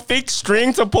using a fake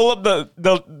string to pull up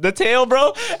the tail,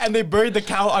 bro. And they buried the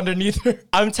cow underneath her.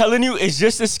 I'm telling you, it's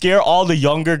just to scare all the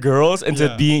younger girls into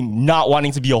not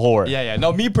wanting to be a whore. Yeah.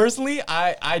 No, me personally,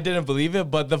 I didn't believe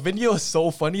it, but the video is so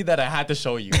funny that I had to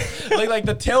show you. like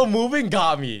the tail moving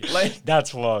got me. Like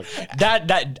that's fucked.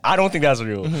 That I don't think that's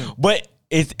real. But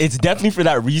it's definitely for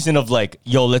that reason of like,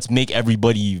 yo, let's make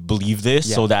everybody believe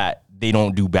this so that they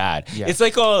don't do bad. Yeah. It's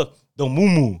like the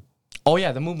moo. Oh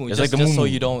yeah, the moo. It's like the moo. So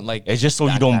you don't like. It's just so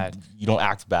you don't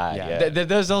act bad. Yeah.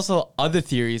 There's also other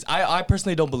theories. I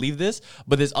personally don't believe this,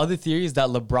 but there's other theories that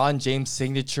LeBron James'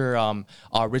 signature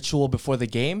ritual before the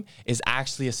game is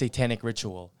actually a satanic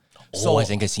ritual. So I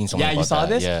think I've seen something. Yeah, you saw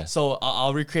this. Yeah. So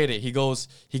I'll recreate it. He goes.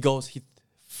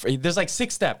 There's like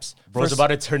 6 steps. Bro's about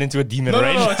to turn into a demon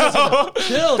now.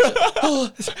 Chill.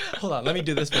 Hold on. Let me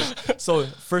do this first. So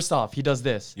first off, he does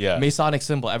this. Yeah. Masonic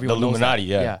symbol. Everyone knows Illuminati,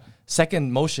 that. Yeah.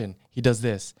 Second motion, he does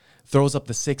this. Throws up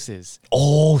the 6s.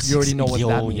 Oh, you already know what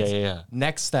that means. Yeah.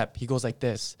 Next step, he goes like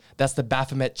this. That's the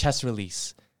Baphomet chest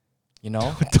release. You know?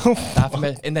 What the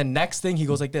Baphomet. And then next thing, he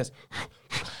goes like this.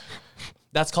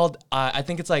 That's called, I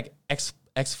think it's like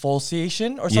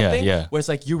exfoliation or something, where it's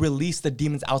like you release the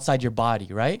demons outside your body,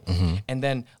 right? And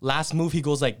then last move, he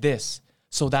goes like this.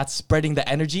 So that's spreading the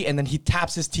energy, and then he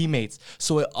taps his teammates,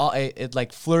 so it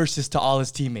like flourishes to all his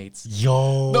teammates.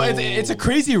 Yo, no, it's a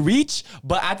crazy reach,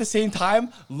 but at the same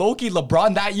time, low-key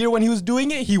LeBron that year when he was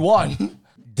doing it, he won.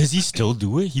 Does he still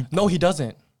do it? No, he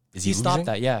doesn't. He stopped losing?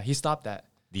 that. Yeah, he stopped that.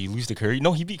 Did he lose to Curry?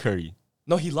 No, he beat Curry.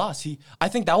 No, he lost. I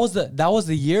think that was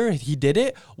the year he did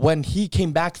it when he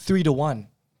came back 3-1.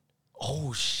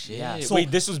 Oh shit! Yeah. So, wait,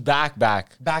 this was back.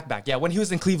 Back. Yeah, when he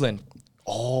was in Cleveland.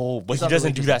 Oh, but he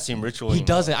doesn't do that same ritual. He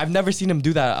doesn't. I've never seen him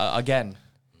do that again.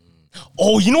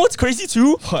 Oh, you know what's crazy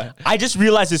too? What? I just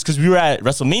realized this because we were at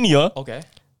WrestleMania. Okay.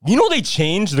 You know they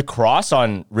changed the cross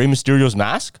on Rey Mysterio's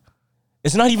mask?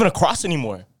 It's not even a cross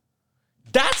anymore.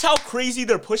 That's how crazy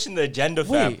they're pushing the agenda,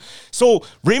 fam. Wait. So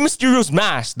Rey Mysterio's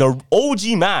mask, the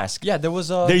OG mask. Yeah, there was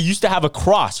They used to have a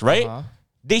cross, right?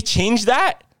 They changed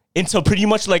that into pretty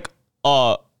much like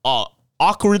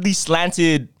awkwardly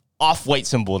slanted off-white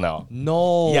symbol now.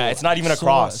 No. Yeah, it's not even a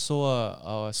cross.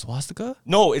 So swastika?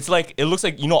 No, it's like it looks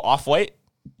like off-white.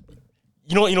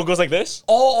 You know, goes like this.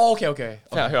 Oh, okay.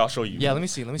 Yeah, here, I'll show you. Yeah, let me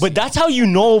see. But that's how you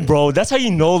know, bro. That's how you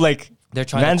know, like They're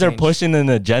trying to mans are change. pushing an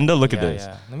agenda. Look at this.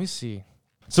 Yeah, let me see.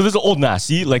 So there's an old mask.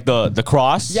 See, like the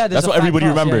cross. Yeah, that's there's what a fat everybody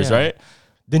cross. remembers, Yeah. right?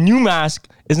 The new mask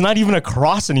is not even a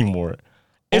cross anymore.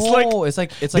 It's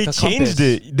like it's they like a changed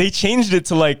compass. it. They changed it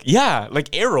to like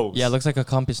arrows. Yeah, it looks like a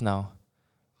compass now.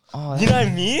 Oh, You know what I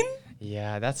mean?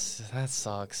 yeah, that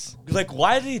sucks. Like,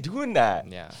 why are they doing that?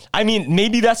 Yeah. I mean,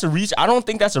 maybe that's a reach. I don't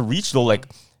think that's a reach though. Like,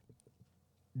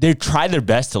 they try their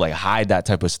best to like hide that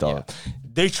type of stuff. Yeah.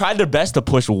 They tried their best to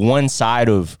push one side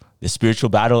of the spiritual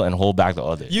battle and hold back the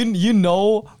other. You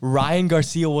know Ryan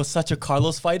Garcia was such a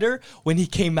Carlos fighter when he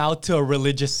came out to a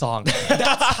religious song.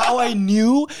 That's how I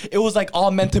knew it was like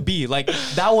all meant to be. Like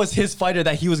that was his fighter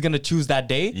that he was gonna choose that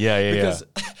day. Yeah. Because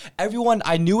everyone,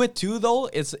 I knew it too though.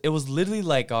 It was literally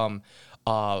like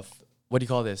what do you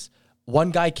call this?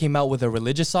 One guy came out with a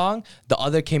religious song, the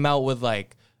other came out with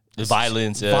like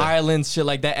Violence, shit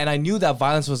like that. And I knew that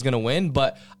violence was gonna win,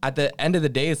 but at the end of the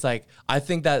day, it's like I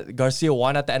think that Garcia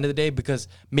won at the end of the day because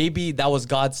maybe that was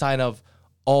God's sign of,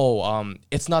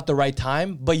 it's not the right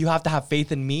time, but you have to have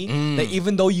faith in me that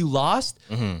even though you lost,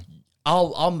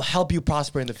 I'll help you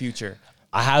prosper in the future.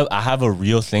 I have a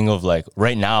real thing of like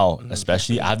right now,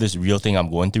 especially I have this real thing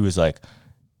I'm going through is like,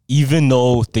 even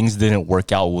though things didn't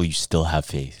work out, will you still have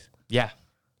faith? Yeah.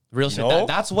 Real shit. know?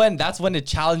 That's when it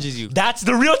challenges you. That's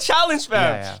the real challenge,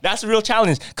 fam. Yeah. That's the real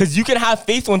challenge. Because you can have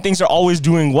faith when things are always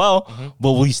doing well,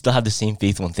 but will you still have the same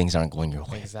faith when things aren't going your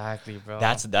way? Exactly, bro.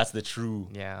 That's the true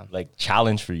like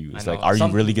challenge for you. It's I like, know. are you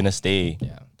really gonna stay?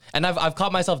 Yeah. And I've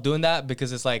caught myself doing that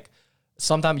because it's like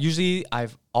sometimes usually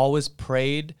I've always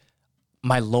prayed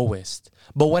my lowest.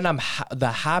 But when I'm the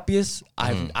happiest,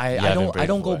 I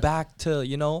don't go back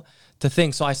to, to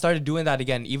things. So I started doing that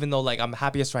again, even though like I'm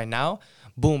happiest right now.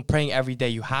 Boom, praying every day.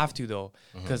 You have to though,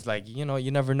 because like you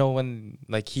never know when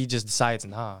like he just decides,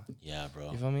 nah. Yeah,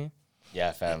 bro. You feel me?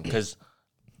 Yeah, fam. Because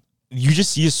you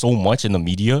just see it so much in the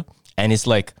media, and it's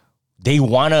like they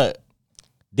wanna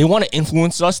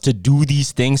influence us to do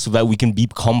these things so that we can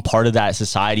become part of that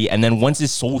society. And then once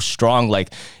it's so strong,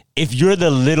 like if you're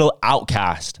the little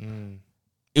outcast,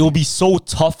 it will be so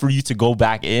tough for you to go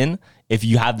back in if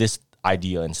you have this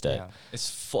idea instead. Yeah. It's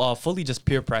fully just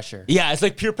peer pressure. Yeah, it's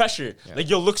like peer pressure. Yeah.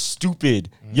 Like you'll look stupid.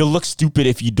 You'll look stupid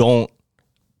if you don't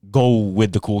go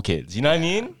with the cool kids. You know what I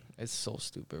mean? It's so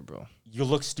stupid, bro. You'll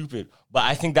look stupid. But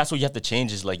I think that's what you have to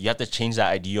change is like you have to change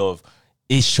that idea of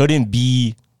it shouldn't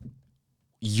be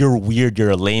you're weird,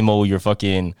 you're a lame-o, you're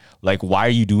fucking like why are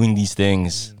you doing these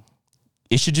things?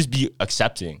 It should just be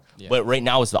accepting. Yeah. But right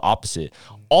now it's the opposite.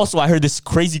 Also, I heard this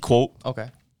crazy quote. Okay.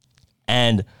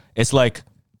 And it's like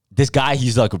this guy,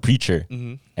 he's like a preacher,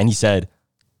 and he said,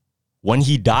 when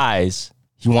he dies,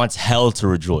 he wants hell to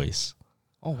rejoice.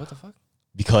 Oh, what the fuck?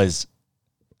 Because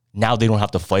now they don't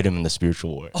have to fight him in the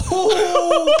spiritual war.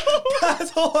 Oh,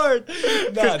 that's hard.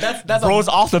 Nah, that's bro's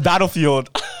off the battlefield.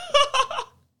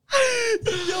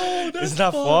 Yo, that's Isn't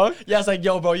that fun? Yeah, it's like,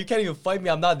 yo, bro, you can't even fight me.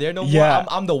 I'm not there no more. Yeah.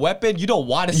 I'm the weapon. You don't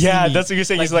want to see me. Yeah, that's what you're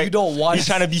saying. Like, He's like, you don't want. He's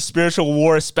trying to be spiritual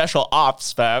war special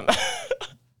ops, fam.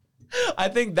 I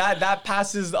think that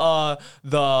passes the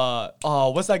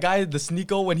what's that guy, the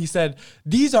Sneeko, when he said,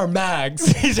 these are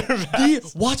mags. These are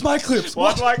mags. Watch my clips.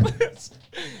 Watch my clips.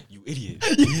 You idiot.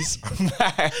 These are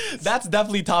mags. That's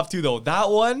definitely top two though. That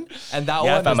one and that one.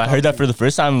 Yeah, fam, I heard that for the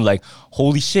first time. Like,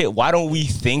 holy shit, why don't we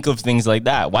think of things like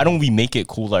that? Why don't we make it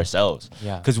cool ourselves?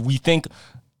 Yeah. Because we think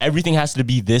everything has to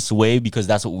be this way because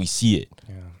that's what we see it.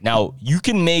 Yeah. Now, you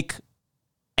can make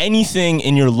anything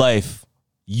in your life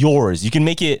yours. You can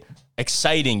make it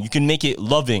exciting. You can make it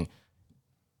loving.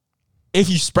 If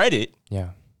you spread it,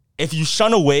 if you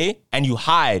shun away and you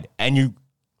hide and you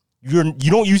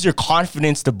don't use your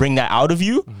confidence to bring that out of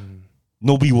you,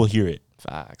 nobody will hear it.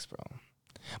 Facts, bro.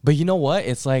 But you know what?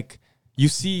 It's like you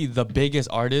see the biggest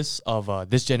artists of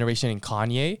this generation in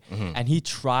Kanye, and he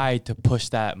tried to push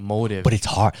that motive. But it's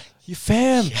hard. He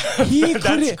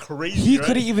couldn't. Crazy, he right?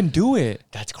 couldn't even do it.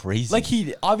 That's crazy. Like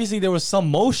obviously there was some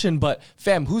motion, but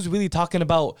fam, who's really talking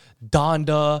about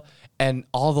Donda and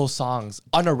all those songs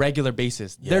on a regular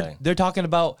basis? Yeah. They're talking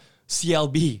about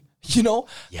CLB. You know?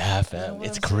 Yeah, fam.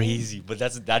 It's crazy. But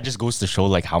that just goes to show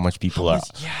like how much people are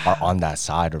on that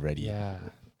side already. Yeah.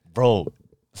 Bro,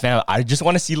 fam, I just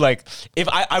want to see like if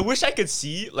I wish I could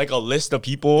see like a list of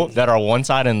people that are one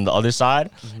side and the other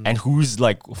side and who's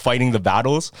like fighting the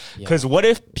battles. Because what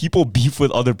if people beef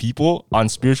with other people on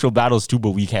spiritual battles too,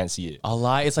 but we can't see it? A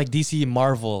lie. It's like DC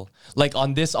Marvel. Like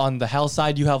on the hell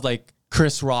side, you have like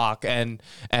Chris Rock and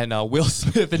Will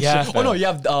Smith and shit. Fam. Oh no, you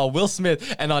have Will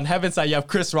Smith, and on Heaven's side you have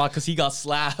Chris Rock because he got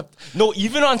slapped. No,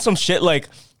 even on some shit like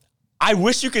I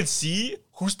wish you could see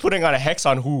who's putting on a hex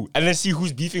on who and then see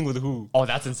who's beefing with who. Oh,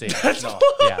 that's insane. That's no, fun.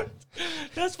 yeah,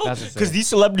 That's fun. That's insane. Because these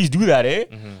celebrities do that, eh?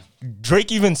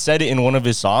 Drake even said it in one of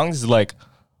his songs. Like,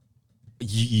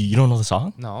 you don't know the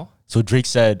song? no. So Drake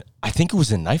said, I think it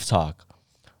was in Knife Talk,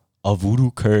 a voodoo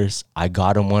curse. I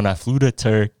got him when I flew to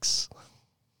Turks.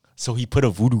 So he put a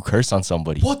voodoo curse on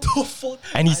somebody. What the fuck?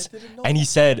 And he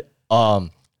said, I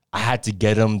had to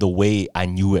get him the way I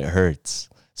knew it hurts.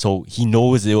 So he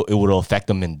knows it would affect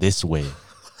him in this way.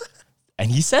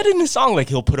 And he said in his song, like,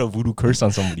 he'll put a voodoo curse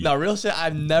on somebody. No, real shit.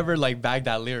 I've never like bagged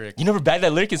that lyric. You never bagged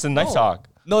that lyric? It's in Knife Talk.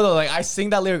 No, like I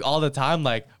sing that lyric all the time,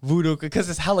 like voodoo, because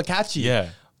it's hella catchy. Yeah.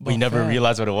 But you never fam,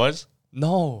 realized what it was?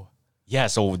 No. Yeah,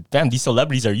 so fam, these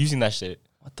celebrities are using that shit.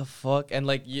 What the fuck? And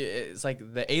like, it's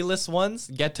like the A-list ones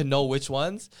get to know which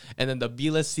ones, and then the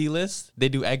B-list, C-list, they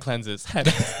do egg cleanses.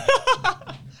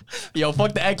 Yo,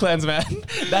 fuck the egg cleanse, man.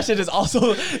 That shit is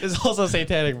also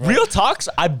satanic, bro. Real talks,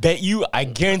 I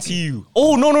guarantee you.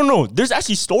 Oh, no. There's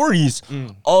actually stories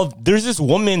of, there's this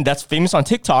woman that's famous on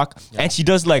TikTok, and she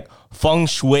does like feng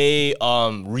shui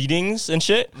readings and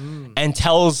shit, and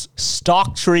tells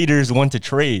stock traders when to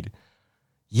trade.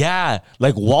 Yeah,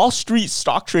 like Wall Street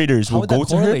stock traders will go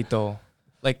to her. Though?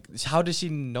 Like, how does she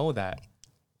know that?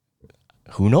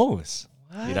 Who knows?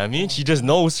 You know what I mean? She just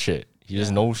knows shit. She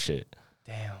just knows shit.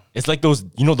 Damn. It's like those,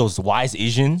 those wise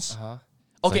Asians.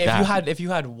 Okay, like if you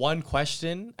had one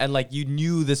question and like you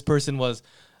knew this person was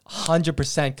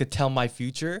 100% could tell my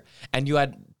future, and you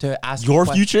had to ask Your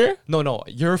future? No,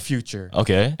 your future.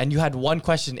 Okay. And you had one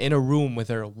question in a room with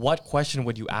her, what question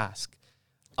would you ask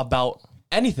about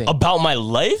anything? About my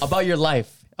life? About your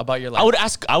life. I would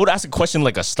ask a question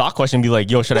like a stock question, be like,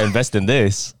 yo, should I invest in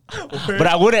this? But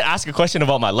I wouldn't ask a question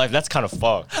about my life. That's kind of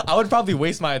fucked. I would probably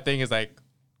waste my thing is like,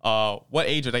 what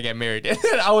age would I get married?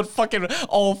 I would fucking,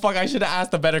 I should have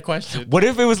asked a better question. What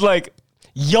if it was like,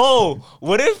 yo,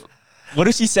 what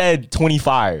if she said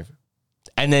 25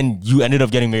 and then you ended up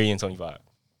getting married in 25?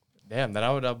 Damn, then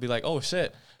I'll be like, oh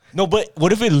shit. No, but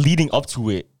what if it leading up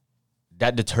to it,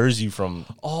 that deters you from?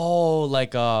 Oh,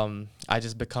 like, I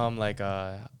just become like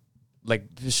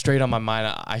straight on my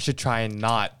mind, I should try and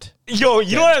not. Yo,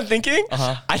 you know what I'm thinking?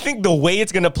 I think the way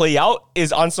it's gonna play out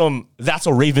is on some That's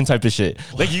a Raven type of shit.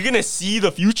 Like, you're gonna see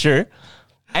the future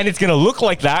and it's gonna look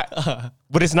like that,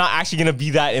 but it's not actually gonna be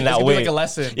that in that way. Be like a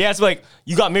lesson. Yeah, it's like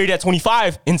you got married at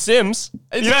 25 in Sims.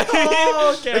 You know what I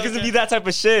mean? Okay, Like, it's gonna be that type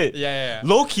of shit. Yeah.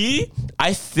 Low key,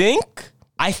 I think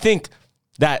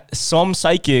that some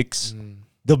psychics,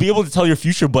 they'll be able to tell your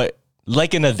future, but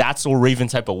like in a That's So Raven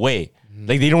type of way.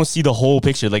 Like, they don't see the whole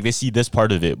picture. Like, they see this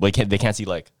part of it, but they can't see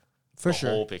like the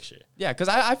whole picture. Yeah, because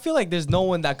I feel like there's no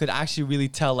one that could actually really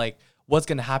tell like what's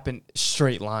gonna happen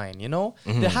straight line, you know?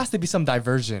 There has to be some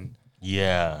diversion.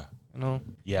 Yeah. You know?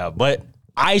 Yeah, but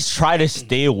I try to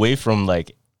stay away from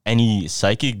like any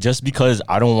psychic just because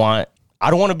I don't want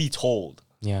to be told.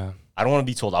 Yeah. I don't want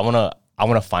to be told. I want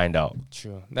to find out.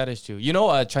 True. That is true. You know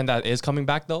a trend that is coming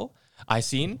back though? I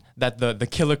seen that the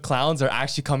killer clowns are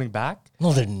actually coming back.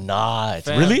 No, they're not.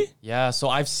 Fam. Really? Yeah, so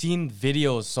I've seen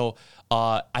videos. So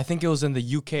I think it was in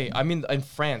the UK. I mean, in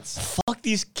France. Fuck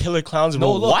these killer clowns, bro.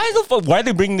 No, look. Why are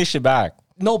they bringing this shit back?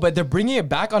 No, but they're bringing it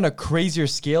back on a crazier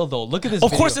scale though. Look at this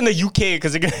Of video. course in the UK,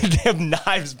 because they have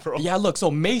knives, bro. Yeah, look. So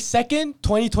May 2nd,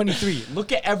 2023.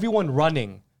 Look at everyone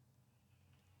running.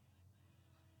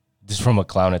 This is from a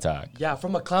clown attack. Yeah,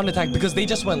 from a clown attack because they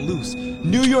just went loose.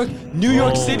 New York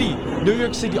City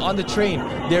on the train.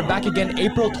 They're back again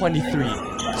April 23.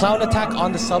 Clown attack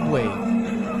on the subway.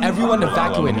 Everyone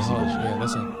evacuated. Yeah,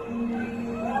 listen.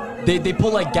 They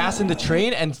put like gas in the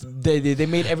train and they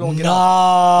made everyone get out.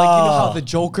 Like, you know how the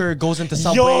Joker goes into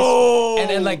subways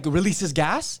and like releases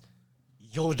gas?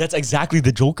 Yo, that's exactly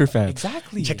the Joker, fam.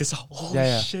 Exactly. Check this out. Oh,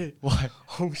 Yeah. shit. What?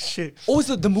 Oh, shit. Oh, is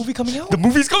the movie coming out? The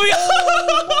movie's coming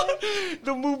out.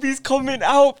 The movie's coming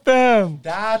out, fam.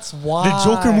 That's why. The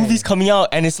Joker movie's coming out,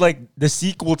 and it's like the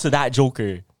sequel to that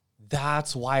Joker.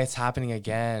 That's why it's happening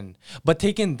again. But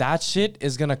taking that shit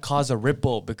is gonna cause a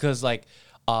ripple because like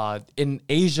in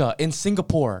Asia, in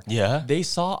Singapore, they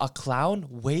saw a clown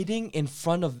waiting in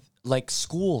front of like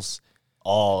schools.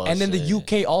 Oh, and in the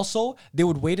UK also, they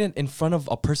would wait in front of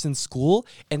a person's school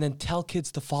and then tell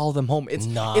kids to follow them home. It's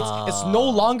no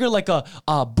longer like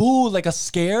a boo, like a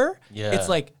scare. Yeah. It's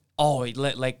like, oh,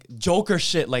 like Joker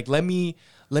shit. Like let me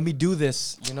do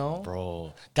this, you know?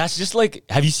 Bro, that's just like,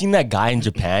 have you seen that guy in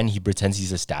Japan? He pretends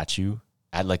he's a statue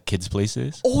at like kids'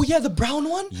 places. Oh yeah, the brown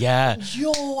one? Yeah.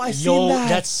 Yo, I seen that.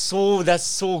 That's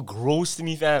so gross to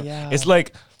me, fam. Yeah. It's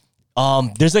like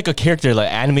there's like a character,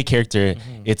 like anime character.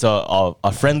 It's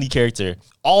a friendly character,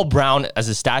 all brown as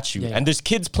a statue, and there's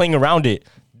kids playing around it.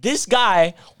 This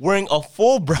guy wearing a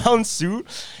full brown suit,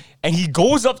 and he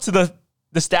goes up to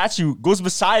the statue, goes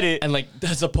beside it, and like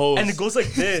does a pose, and it goes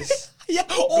like this. Yeah,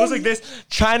 goes like this,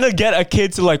 trying to get a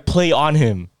kid to like play on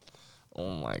him.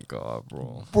 Oh my god,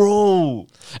 bro.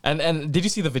 And did you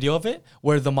see the video of it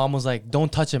where the mom was like,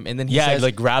 "Don't touch him," and then he says,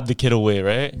 like grab the kid away,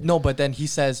 right? No, but then he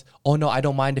says, "Oh no, I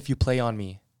don't mind if you play on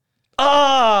me."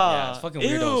 Yeah, it's fucking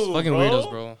weirdos, weirdos,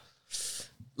 bro.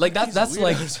 Like that's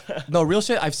like no real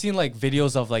shit. I've seen like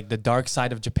videos of like the dark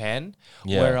side of Japan,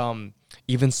 where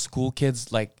even school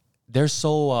kids like they're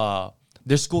so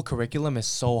their school curriculum is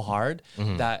so hard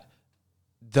that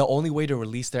the only way to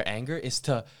release their anger is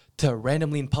to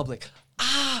randomly in public,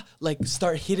 like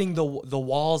start hitting the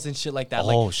walls and shit like that.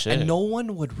 Oh, like, shit. And no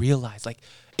one would realize. Like,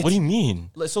 what do you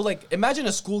mean? So like, imagine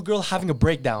a schoolgirl having a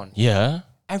breakdown. Yeah.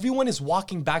 Everyone is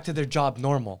walking back to their job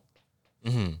normal.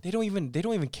 They don't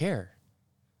even care.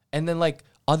 And then like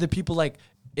other people like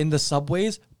in the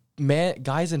subways,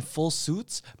 guys in full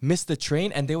suits miss the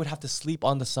train and they would have to sleep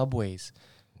on the subways.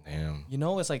 Damn. You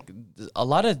know, it's like a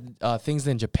lot of things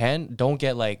in Japan don't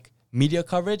get like media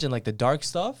coverage and like the dark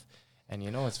stuff. And you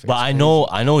know, it's but I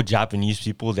know Japanese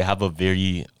people, they have a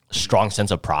very strong sense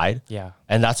of pride. Yeah.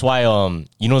 And that's why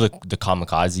you know the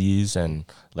kamikazes and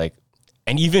like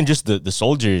and even just the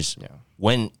soldiers,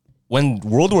 when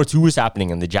World War II was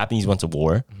happening and the Japanese went to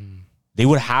war, they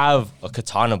would have a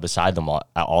katana beside them at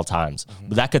all times.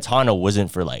 But that katana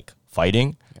wasn't for like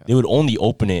fighting. They would only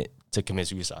open it to commit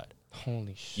suicide.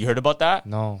 Holy shit. You heard about that?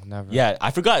 No, never. Yeah,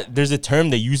 I forgot there's a term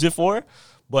they use it for,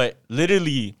 but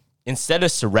literally instead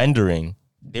of surrendering,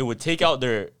 they would take out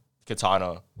their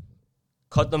katana,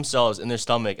 cut themselves in their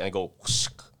stomach and go whoosh,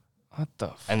 what the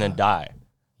fuck? And then die.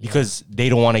 Because they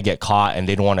don't want to get caught and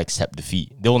they don't want to accept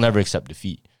defeat. They will never accept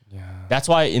defeat. Yeah. That's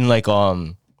why in like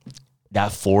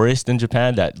that forest in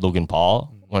Japan that Logan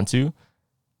Paul went to,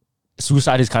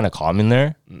 suicide is kind of common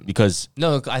there because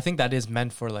no, I think that is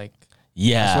meant for like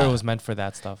I swear it was meant for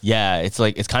that stuff. Yeah, it's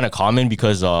like it's kind of common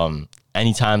because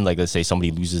anytime like let's say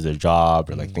somebody loses their job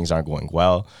or like things aren't going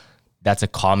well, that's a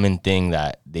common thing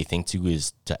that they think to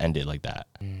is to end it like that.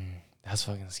 That's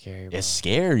fucking scary, bro. It's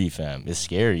scary, fam. It's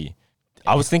scary.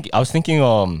 I was thinking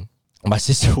my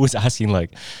sister was asking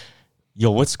like,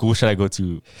 yo, what school should I go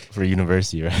to for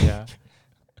university, right? Yeah.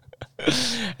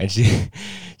 And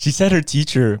she said her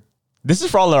teacher, this is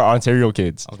for all our Ontario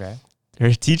kids. Okay.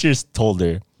 Her teachers told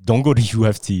her, don't go to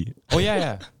UFT. Oh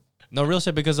yeah. No, real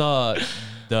shit, because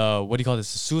the what do you call this?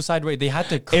 Suicide rate. They had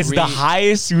to create... It's the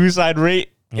highest suicide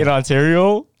rate in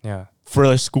Ontario. Yeah. For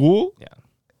a school. Yeah.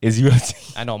 Is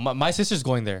UFT. I know. My sister's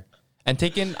going there. And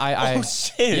taking oh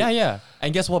shit. Yeah.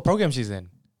 And guess what program she's in?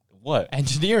 What?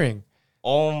 Engineering.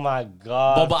 Oh my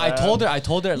god. But I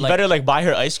told her you like, better like buy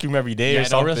her ice cream every day or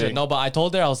something. No, real shit. No, but I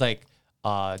told her, I was like,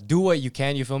 do what you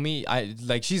can, you feel me?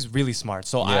 She's really smart.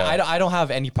 So I don't have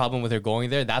any problem with her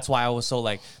going there. That's why I was so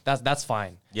like, that's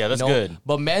fine. Yeah, that's good.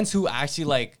 But men who actually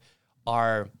like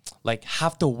are like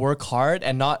have to work hard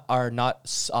and are not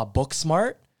book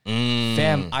smart,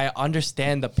 fam, I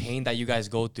understand the pain that you guys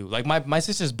go through. Like my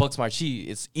sister's book smart.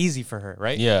 It's easy for her,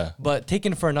 right? Yeah. But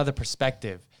taken for another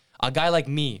perspective, a guy like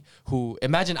me who,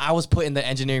 imagine I was put in the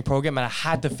engineering program and I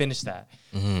had to finish that.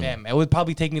 Damn, it would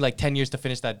probably take me like 10 years to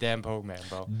finish that damn program,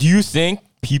 bro. Do you think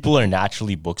people are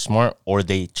naturally book smart or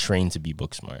they train to be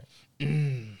book smart?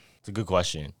 It's a good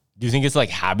question. Do you think it's like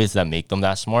habits that make them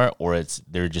that smart or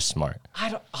they're just smart?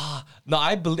 No,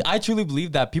 I truly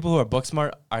believe that people who are book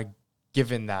smart are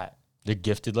given that. They're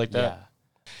gifted like that?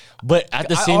 Yeah. But at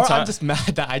the same time... I'm just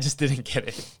mad that I just didn't get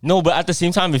it. No, but at the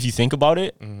same time, if you think about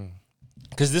it,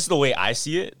 because this is the way I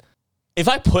see it, if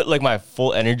I put like my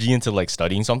full energy into like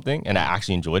studying something and I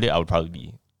actually enjoyed it, I would probably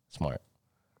be smart.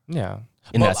 Yeah.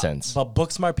 In that sense. But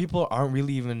book smart people aren't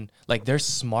really even, like, they're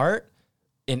smart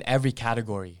in every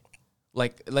category.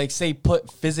 Like say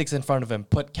put physics in front of him,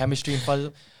 put chemistry in front of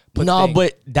him.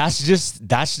 But that's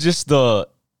just the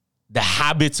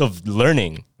habits of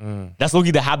learning. That's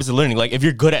literally the habits of learning. Like if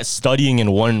you're good at studying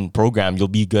in one program, you'll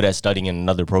be good at studying in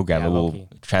another program. It will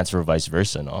transfer vice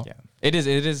versa, no? Yeah. It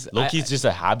is. Low-key, it's just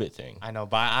a habit thing. I know,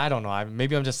 but I don't know.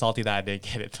 Maybe I'm just salty that I didn't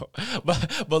get it though.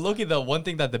 But low-key, the one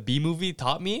thing that the B movie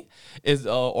taught me is,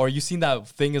 or you seen that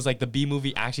thing is like the B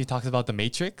movie actually talks about the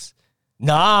Matrix.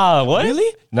 Nah, what?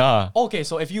 Really? Nah. Okay,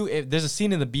 so if there's a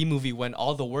scene in the B movie when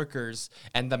all the workers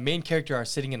and the main character are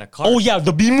sitting in a car. Oh yeah,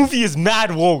 the B movie is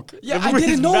mad woke. Yeah, I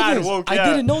didn't know this. I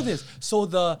didn't know this. So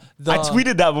the I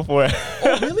tweeted that before.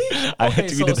 Oh really? I Okay,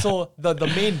 tweeted so the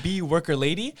main B worker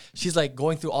lady, she's like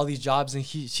going through all these jobs and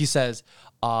she says,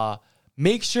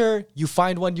 make sure you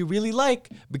find one you really like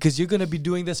because you're gonna be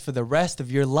doing this for the rest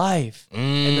of your life.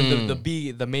 And then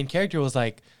the main character was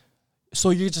like, so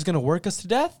you're just gonna work us to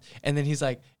death? And then he's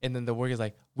like, and then the worker's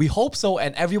like, we hope so.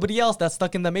 And everybody else that's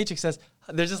stuck in the Matrix says,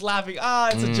 they're just laughing.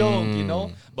 It's a joke, you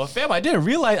know? But fam, I didn't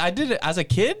realize, I did it as a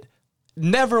kid.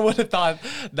 Never would have thought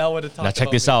that would have talked. Now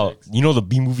check this out. You know the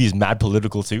B movie is mad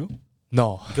political too?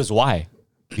 No. Because why?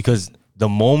 Because the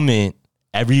moment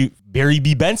Barry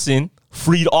B. Benson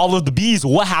freed all of the bees,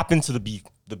 what happened to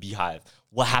the beehive?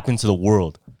 What happened to the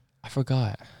world? I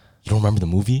forgot. You don't remember the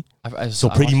movie? I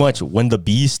pretty much when the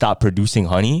bees stopped producing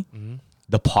honey,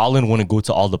 the pollen wouldn't go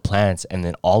to all the plants, and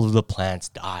then all of the plants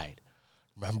died.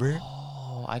 Remember?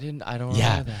 Oh, I don't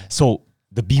remember that. So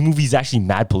the bee movie is actually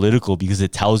mad political because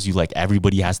it tells you like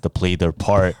everybody has to play their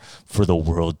part for the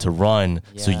world to run.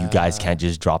 So you guys can't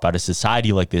just drop out of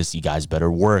society like this. You guys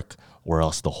better work or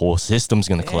else the whole system's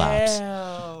gonna collapse.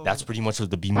 That's pretty much what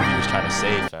the bee movie was trying to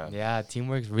say, fam. Yeah,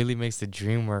 teamwork really makes the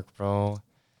dream work, bro.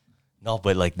 No,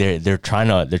 but like they're trying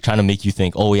to make you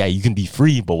think, oh yeah, you can be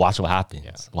free, but watch what happens.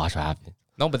 Yeah. Watch what happens.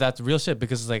 No, but that's real shit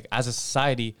because it's like as a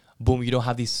society, boom, you don't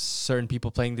have these certain people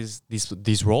playing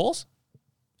these roles.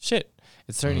 Shit,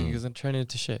 it's turning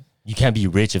into shit. You can't be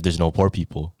rich if there's no poor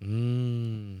people. I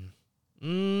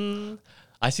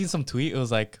seen some tweet. It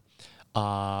was like,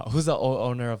 who's the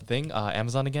owner of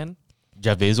Amazon again?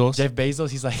 Jeff Bezos. Jeff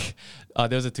Bezos. He's like, there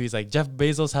was a tweet. He's like, Jeff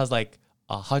Bezos has like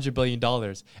 $100 billion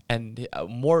and he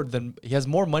has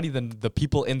more money than the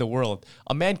people in the world.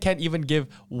 A man can't even give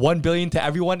 $1 billion to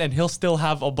everyone and he'll still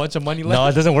have a bunch of money left. No,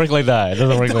 it doesn't work like that. It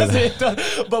doesn't work like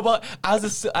that. But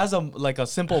as a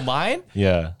simple mind,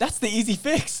 yeah, that's the easy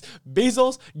fix.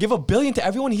 Bezos give $1 billion to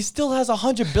everyone. He still has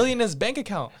 $100 billion in his bank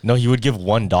account. No, he would give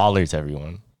 $1 to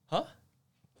everyone. Huh?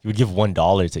 He would give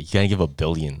 $1 to. You can't give $1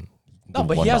 billion. No,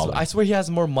 but I swear he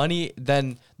has more money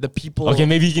than the people. Okay,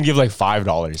 maybe he can give like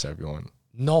 $5 to everyone.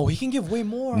 No, he can give way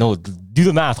more. No, do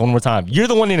the math one more time. You're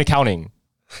the one in accounting.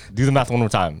 Do the math one more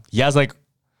time. He has like,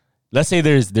 let's say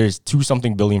there's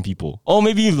 2-something billion people. Oh,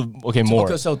 maybe more.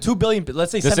 Okay, so 2 billion.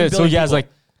 Let's say 7 billion. So he has like,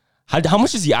 how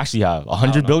much does he actually have?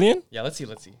 100 billion? Yeah, let's see.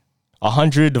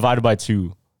 100 divided by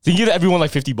 2. So you can give everyone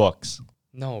like $50.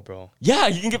 No, bro. Yeah,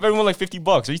 you can give everyone like $50.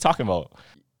 What are you talking about?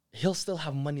 He'll still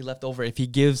have money left over if he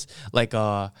gives like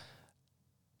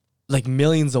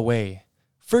millions away.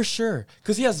 For sure,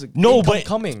 because he has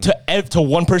coming to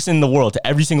one person in the world, to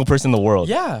every single person in the world.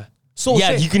 Yeah. So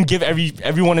yeah, you can give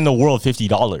everyone in the world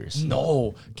 $50.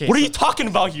 No. Okay, what are you talking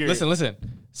about here? Listen.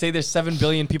 Say there's 7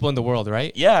 billion people in the world,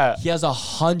 right? Yeah. He has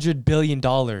 $100 billion.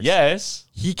 Yes.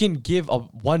 He can give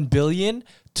 $1 billion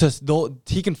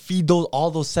he can feed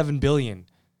all those 7 billion,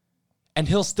 and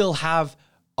he'll still have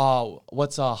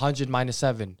what's 100 minus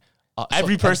 7.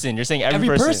 Every person. You're saying every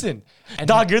person. And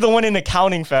dog, you're the one in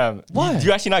accounting, fam. What? Do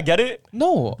you actually not get it?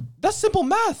 No. That's simple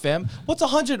math, fam. What's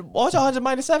 100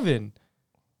 minus 7?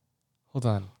 Hold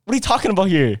on. What are you talking about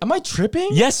here? Am I tripping?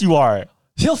 Yes, you are.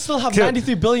 He'll still have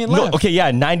 93 billion left. No, okay, yeah,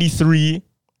 93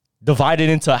 divided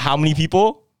into how many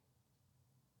people?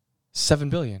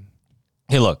 7 billion.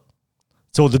 Hey, look.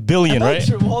 So the billion, right?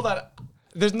 Hold on.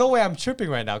 There's no way I'm tripping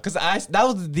right now because that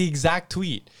was the exact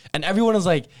tweet. And everyone was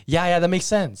like, yeah, that makes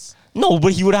sense. No,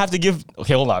 but he would have to give...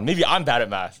 Okay, hold on. Maybe I'm bad at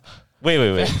math.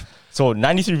 Wait. So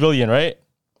 93 billion, right?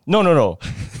 No.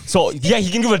 So, yeah, he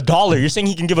can give $1. You're saying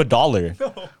he can give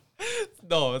 $1.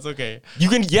 No, it's okay. You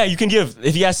can give...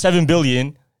 If he has 7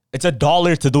 billion, it's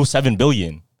 $1 to those 7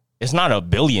 billion. It's not $1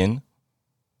 billion.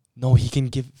 No, he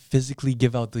can physically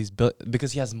give out these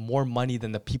because he has more money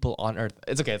than the people on Earth.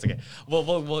 It's okay.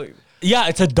 Well. Yeah,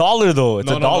 it's $1 though. It's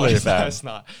 $1, fam. It's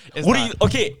not.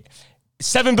 Okay,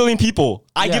 7 billion people.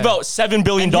 I give out $7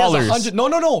 billion.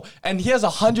 No. And he has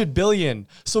 100 billion.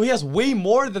 So he has way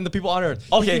more than the people on Earth.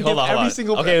 Okay, hold on.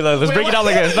 Okay, let's break it down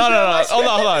like this. No. Hold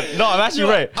on. No, I'm actually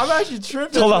right. I'm actually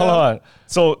tripping. Hold on.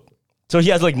 So he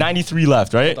has like 93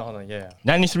 left, right? Hold on. Yeah.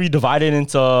 93 divided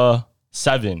into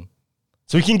 7.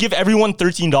 So he can give everyone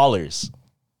 $13.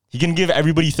 He can give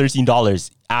everybody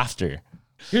 $13 after.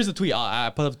 Here's the tweet.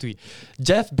 I put up a tweet.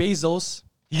 Jeff Bezos.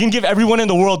 He can give everyone in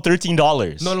the world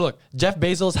 $13. No, look. Jeff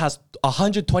Bezos has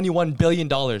 $121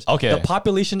 billion. Okay. The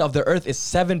population of the earth is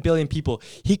 7 billion people.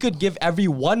 He could give every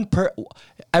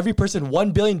person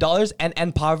 $1 billion and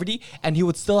end poverty, and he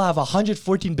would still have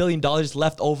 $114 billion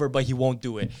left over, but he won't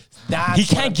do it. He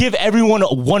can't give everyone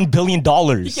 $1 billion.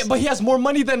 But he has more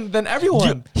money than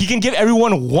everyone. He can give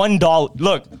everyone $1.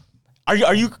 Look,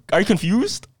 are you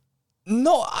confused?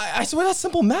 No, I swear that's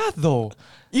simple math though.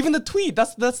 Even the tweet,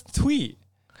 that's the tweet.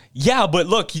 Yeah, but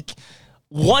look,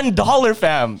 $1,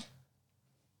 fam.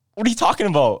 What are you talking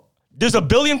about? There's a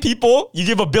billion people. You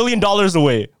give $1 billion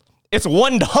away. It's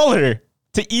 $1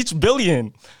 to each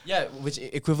billion. Yeah, which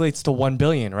equates to 1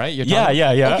 billion, right?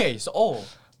 Yeah. Okay, so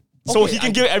so he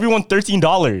can give everyone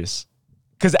 $13.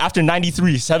 Because after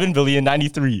 93, 7 billion,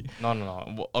 93.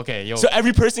 No. Okay, yo. So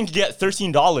every person can get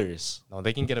 $13. No,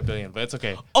 they can get $1 billion, but it's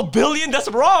okay. $1 billion? That's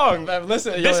wrong. Man,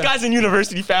 listen, this guy's in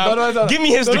university, fam. No. Give me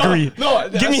his degree. No,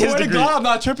 give me his degree. God, I'm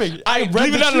not tripping.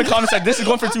 Leave it down in the comment section. This is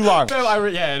going for too long.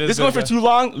 Yeah, it is. This is going for too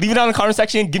long. Leave it down in the comment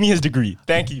section. Give me his degree.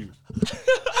 Thank you.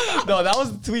 No, that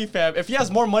was the tweet, fam. If he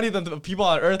has more money than the people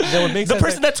on Earth, then would make sense. The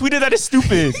person that tweeted that is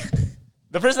stupid.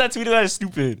 The person that tweeted that is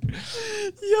stupid.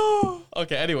 Yo.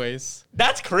 Okay, anyways.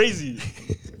 That's crazy.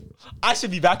 I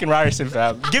should be back in Ryerson,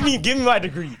 fam. Give me my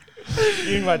degree. Give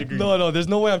me my degree. No, there's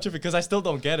no way I'm tripping because I still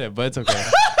don't get it, but it's okay.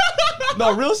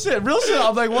 No, real shit.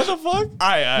 I'm like, what the fuck? All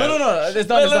right. No, it's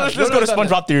not. Let's go to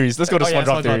SpongeBob theories. Let's go to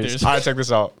SpongeBob theories. All right, check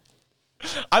this out.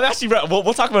 I'm actually,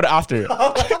 we'll talk about it after.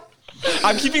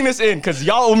 I'm keeping this in because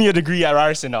y'all owe me a degree at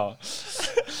Ryerson now.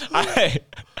 All right.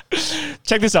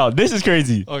 Check this out. This is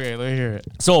crazy. Okay, let me hear it.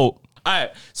 So, all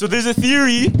right. So there's a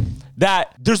theory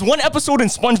that there's one episode in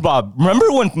SpongeBob.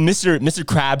 Remember when Mr.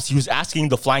 Krabs, he was asking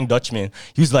the Flying Dutchman,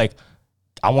 he was like,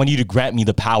 I want you to grant me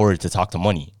the power to talk to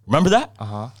money. Remember that?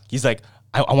 Uh-huh. He's like,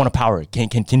 I want a power.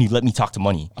 Can you let me talk to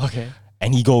money? Okay.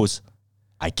 And he goes,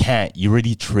 I can't. You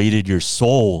already traded your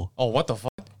soul. Oh, what the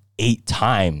fuck? 8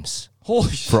 times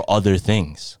Holy for other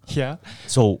things. Yeah.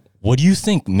 So what do you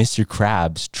think Mr.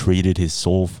 Krabs traded his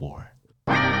soul for?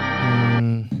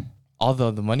 All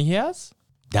the money he has?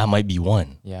 That might be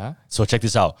one. Yeah. So check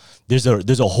this out. There's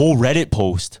a whole Reddit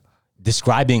post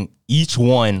describing each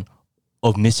one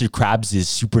of Mr. Krabs'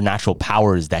 supernatural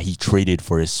powers that he traded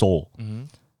for his soul. Mm-hmm.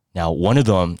 Now, one of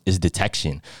them is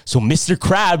detection. So Mr.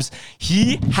 Krabs,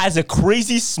 he has a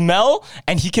crazy smell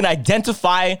and he can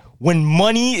identify when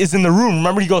money is in the room.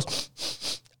 Remember, he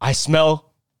goes, I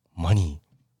smell money.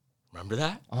 Remember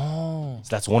that? Oh. So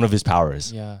that's one of his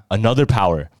powers. Yeah. Another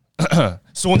power.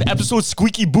 So in the episode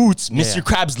Squeaky Boots, Mr.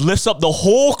 Krabs lifts up the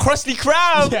whole Krusty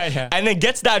Krab and then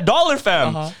gets that dollar,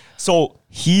 fam. Uh-huh. So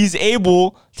he's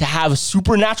able to have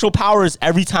supernatural powers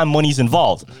every time money's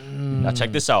involved. Now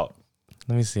check this out.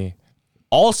 Let me see.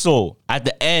 Also, at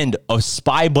the end of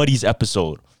Spy Buddies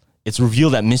episode, it's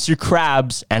revealed that Mr.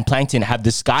 Krabs and Plankton have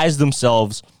disguised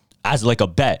themselves as like a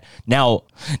bet. Now,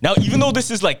 even though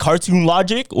this is like cartoon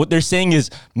logic, what they're saying is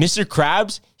Mr.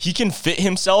 Krabs, he can fit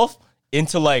himself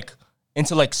into like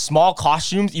small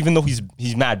costumes, even though he's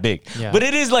mad big. Yeah. But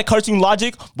it is like cartoon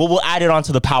logic, but we'll add it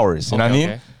onto the powers. You know what I mean?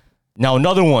 Okay. Now,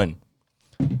 another one.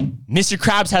 Mr.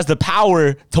 Krabs has the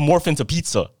power to morph into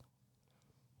pizza.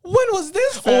 When was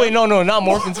this? Fam? Oh wait, no, not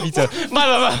morph into pizza.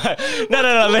 No.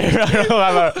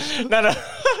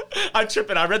 I'm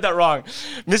tripping. I read that wrong.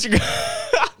 Mr.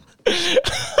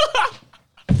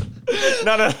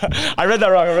 No. I read that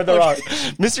wrong.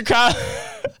 Mr. Krabs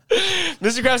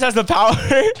has the power.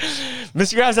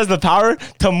 Mr. Krabs has the power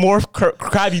to morph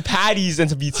Krabby Patties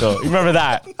into pizza. You remember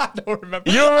that? I don't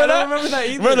remember. You don't remember that? I don't remember that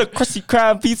either. Remember the Krusty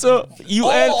Krab pizza?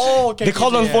 Okay. They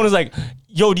called on the phone. Is like,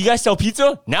 yo, do you guys sell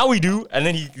pizza? Now we do. And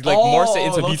then he like morphs it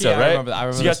into pizza, right? I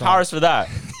remember so he has powers for that.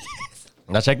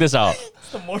 Now check this out.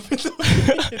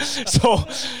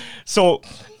 So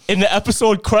in the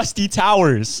episode Krusty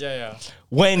Towers,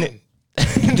 when in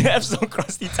the episode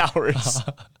Krusty Towers,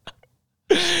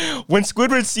 when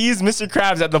Squidward sees Mr.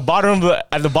 Krabs at the bottom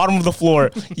of the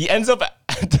floor, he ends up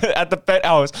at the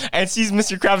penthouse and sees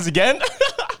Mr. Krabs again.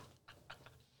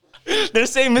 They're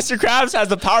saying Mr. Krabs has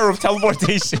the power of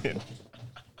teleportation.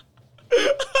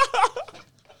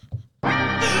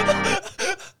 That's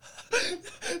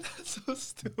so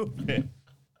stupid.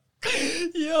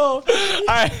 Yo. All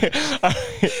right.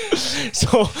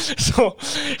 So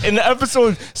in the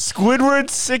episode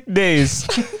Squidward's Sick Days,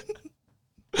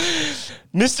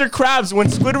 Mr. Krabs, when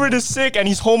Squidward is sick and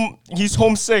he's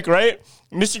homesick, right?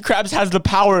 Mr. Krabs has the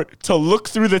power to look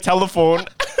through the telephone.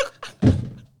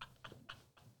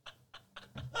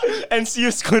 and see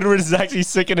if Squidward is actually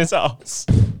sick in his house.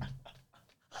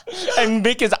 And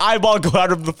make his eyeball go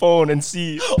out of the phone and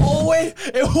see. Oh, wait.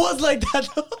 It was like that.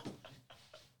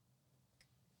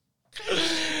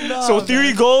 Nah, So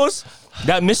theory goes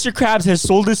that Mr. Krabs has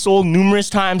sold his soul numerous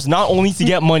times, not only to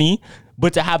get money,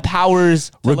 but to have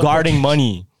powers regarding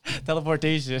money.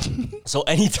 Teleportation. So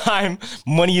anytime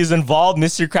money is involved,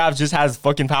 Mr. Krabs just has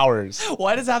fucking powers.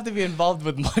 Why does it have to be involved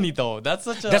with money, though? That's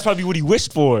probably what he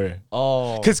wished for.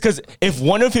 Oh. Because if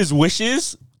one of his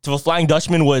wishes to the Flying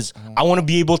Dutchman was, I want to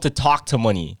be able to talk to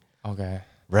money. Okay.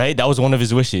 Right? That was one of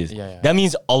his wishes. Yeah. That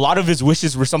means a lot of his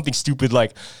wishes were something stupid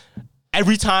like,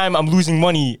 every time I'm losing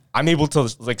money, I'm able to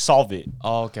like solve it.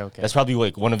 Oh, okay. That's probably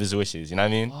like one of his wishes. You know what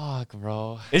I mean? Fuck,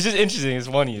 bro. It's just interesting. It's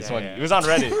funny. It's funny. Yeah. It was on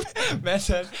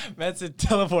Reddit. Man said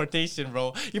teleportation,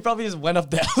 bro. He probably just went up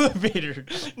the elevator.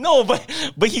 No, but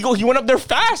he went up there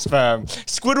fast, fam.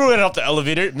 Squidward went up the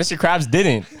elevator. Mr. Krabs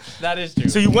didn't. That is true.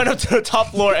 So you went up to the top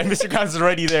floor and Mr. Krabs is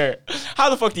already there. How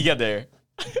the fuck did you get there?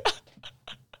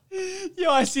 Yo,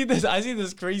 I see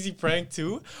this crazy prank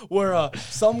too, where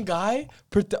some guy,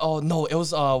 what do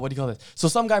you call this? So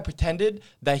some guy pretended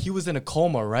that he was in a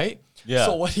coma, right? Yeah.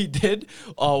 So what he did,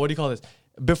 what do you call this?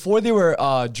 Before they were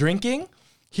drinking,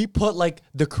 he put like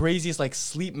the craziest like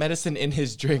sleep medicine in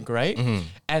his drink, right? Mm-hmm.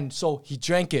 And so he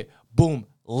drank it, boom,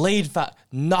 laid flat,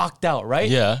 knocked out, right?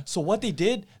 Yeah. So what they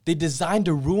did, they designed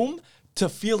a room to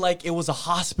feel like it was a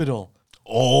hospital.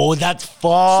 Oh, that's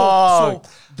fucked.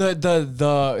 So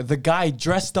the guy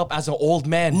dressed up as an old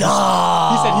man.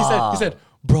 Nah. He said,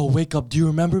 bro, wake up. Do you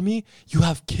remember me? You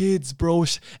have kids, bro.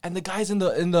 And the guy's in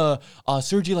the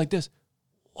surgery like this.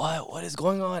 What is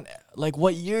going on? Like,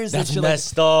 what year is That's this shit?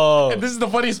 messed up. And this is the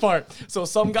funniest part. So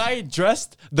some guy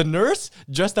the nurse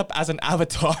dressed up as an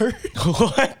avatar.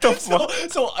 What the fuck?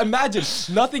 So imagine,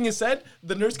 nothing is said.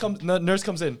 The nurse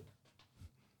comes in.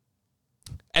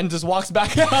 And just walks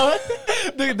back out.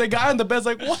 The guy on the bed's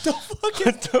like, what the fuck?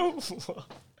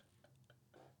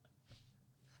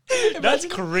 That's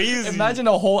crazy. Imagine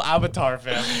a whole avatar,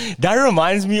 fam. That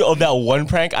reminds me of that one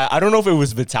prank. I don't know if it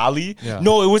was Vitaly. Yeah.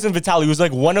 No, it wasn't Vitaly. It was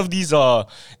like one of these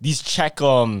Czech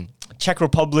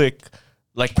Republic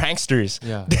like pranksters.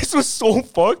 Yeah. This was so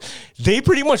fucked. They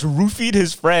pretty much roofied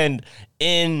his friend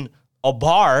in a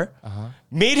bar,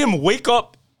 made him wake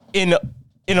up in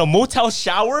a motel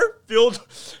shower filled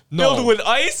with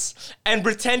ice, and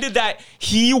pretended that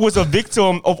he was a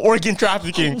victim of organ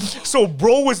trafficking. So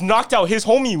bro was knocked out. His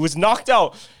homie was knocked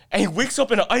out, and he wakes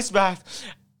up in an ice bath,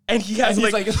 and he has he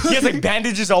has like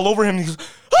bandages all over him. And he goes,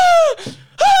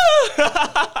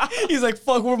 He's like,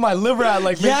 fuck, where my liver at?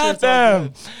 Like, make sure yeah, it's all fam.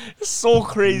 good. It's so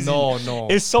crazy. No.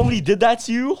 If somebody did that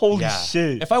to you, holy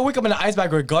shit. If I wake up in an ice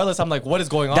bag, regardless, I'm like, what is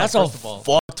going on? That's a first of all?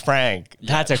 fucked prank.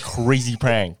 That's a crazy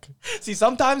prank. See,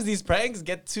 sometimes these pranks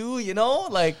get too,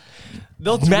 like,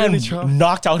 they'll Man really try.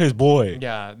 knocked out his boy.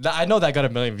 Yeah, I know that got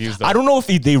 1 million views, though. I don't know if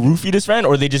they roofied his friend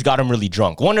or they just got him really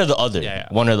drunk. One or the other. Yeah.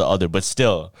 One or the other, but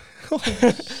still.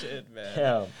 Shit, man.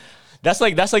 Damn. That's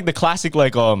like the classic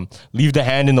leave the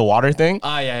hand in the water thing.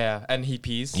 Yeah. And he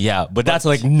pees. Yeah, but that's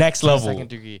like next level. Second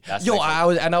degree. That's Yo, next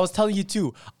I was telling you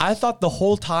too. I thought the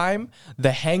whole time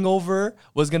The Hangover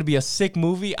was gonna be a sick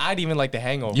movie. I didn't even like The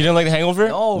Hangover. You didn't like The Hangover?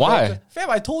 No, why? Fam,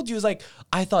 I told you, it's like,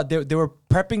 I thought they were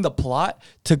prepping the plot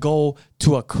to go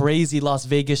to a crazy Las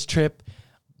Vegas trip.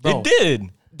 Bro, It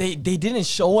did. They didn't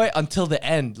show it until the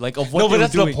end, like, of what No, they but were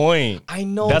that's doing. the point. I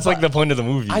know. That's like but the point of the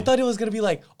movie. I thought it was gonna be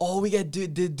like, oh, we get do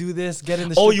this, get in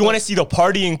the. Oh, you want to see the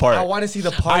partying part? I want to see the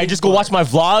party. All right, just go watch my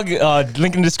vlog.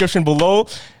 Link in the description below.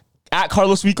 At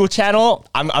Carlos Rico channel.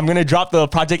 I'm gonna drop the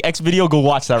Project X video. Go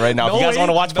watch that right now. If you guys want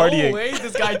to watch partying. No way,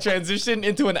 this guy transitioned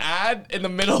into an ad in the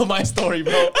middle of my story,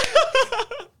 bro.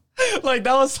 Like,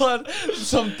 that was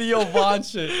some Theo Von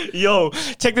shit. Yo,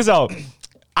 check this out.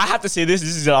 I have to say this.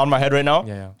 This is on my head right now.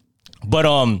 Yeah. But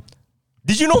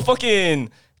did you know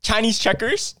fucking Chinese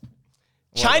checkers?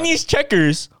 Chinese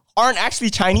checkers aren't actually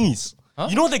Chinese. Huh?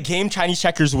 You know the game Chinese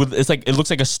checkers with it looks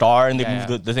like a star and they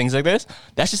move the things like this?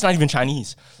 That's just not even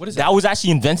Chinese. What is that? Was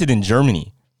actually invented in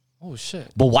Germany. Oh shit.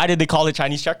 But why did they call it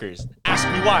Chinese checkers? Ask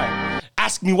me why.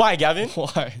 Ask me why, Gavin.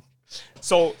 Why?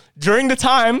 So during the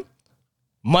time,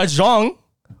 Mahjong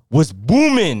was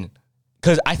booming.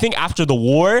 Because I think after the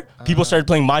war, people started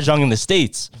playing Mahjong in the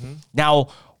States. Mm-hmm. Now,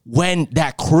 when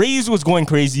that craze was going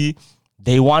crazy,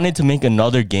 they wanted to make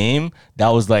another game that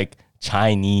was like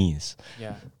Chinese.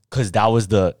 Yeah. Because that was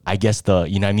the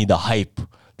hype.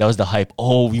 That was the hype.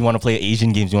 Oh, we want to play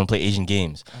Asian games. We want to play Asian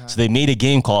games. So they made a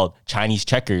game called Chinese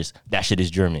Checkers. That shit is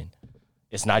German.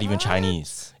 It's not even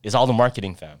Chinese. It's all the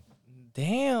marketing, fam.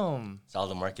 Damn. It's all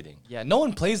the marketing. Yeah, no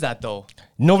one plays that though.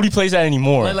 Nobody plays that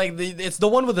anymore. It's the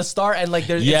one with the star and like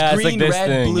there's Yeah, it's it's green, like this red,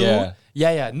 thing, blue. yeah.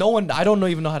 Yeah. No one. I don't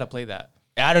even know how to play that.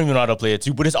 I don't even know how to play it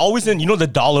too, but it's always in, the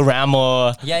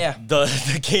Dollarama. Yeah.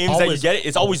 The games that you get it,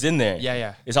 it's always in there.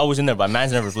 Yeah. It's always in there, but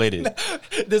man's never played it.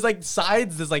 There's like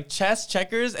sides, there's like chess,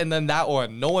 checkers, and then that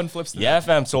one. No one flips to Yeah, that.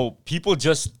 fam. So people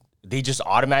just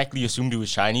automatically assumed it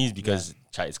was Chinese because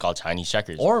it's called Chinese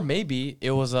checkers. Or maybe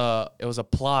it was a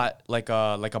plot, like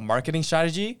a marketing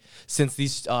strategy. Since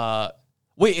these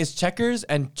wait, is checkers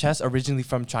and chess originally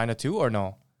from China too, or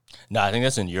no? Nah, I think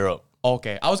that's in Europe.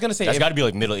 Okay, I was gonna say That's got to be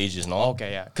like Middle Ages, no?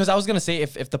 Okay, yeah, because I was gonna say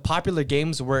if the popular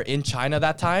games were in China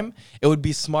that time, it would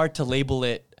be smart to label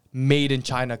it made in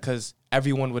China because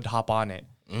everyone would hop on it.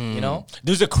 You know,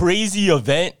 There's a crazy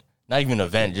event, not even an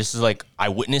event, just like I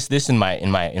witnessed this in my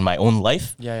own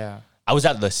life. Yeah. I was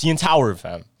at the CN Tower,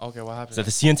 fam. Okay, what happened? So at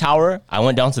the CN Tower, I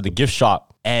went down to the gift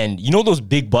shop, and you know those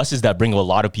big buses that bring a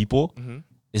lot of people?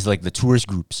 Is like the tourist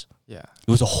groups. Yeah.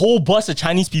 It was a whole bus of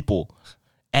Chinese people,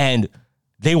 and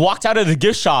they walked out of the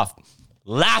gift shop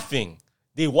laughing.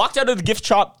 They walked out of the gift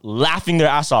shop laughing their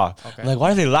ass off. Okay. I'm like,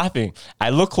 why are they laughing? I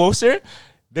look closer.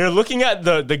 They're looking at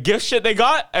the gift shit they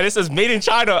got, and it says made in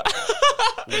China.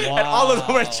 And all of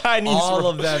them are Chinese. All bro.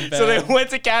 of them, So they went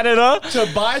to Canada to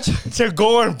buy. to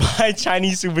go and buy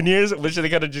Chinese souvenirs, which they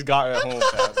could have just got at home,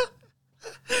 fam.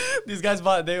 These guys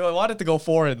they wanted to go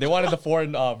foreign. They wanted the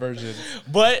foreign version.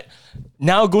 But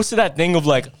now it goes to that thing of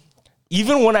like,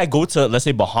 even when I go to, let's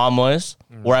say, Bahamas,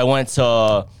 or I went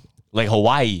to like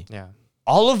Hawaii, Yeah.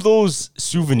 all of those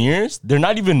souvenirs, they're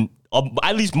not even,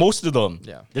 at least most of them,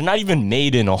 they're not even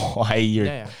made in Hawaii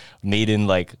or made in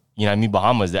like,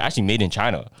 Bahamas. They're actually made in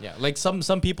China. Yeah, like some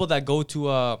people that go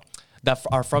to that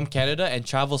are from Canada and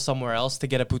travel somewhere else to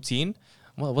get a poutine.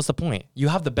 Well, what's the point? You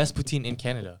have the best poutine in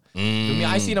Canada. I mean,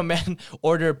 I seen a man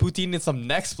order poutine in some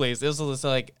next place. It was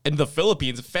like in the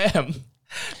Philippines, fam.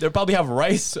 They probably have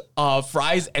rice,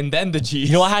 fries, and then the cheese.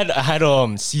 You know, I had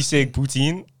sisig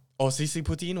poutine. Oh, sisig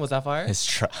poutine, was that fire? It's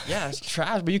trash. Yeah, it's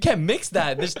trash, but you can't mix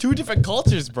that. There's two different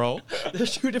cultures, bro.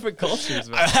 There's two different cultures,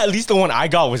 man. At least the one I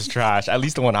got was trash. At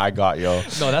least the one I got, yo. No,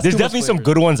 that's There's too much definitely some flavor.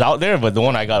 good ones out there, but the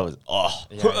one I got was,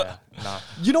 Yeah. Nah.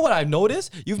 You know what I've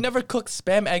noticed? You've never cooked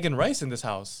spam, egg, and rice in this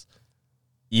house.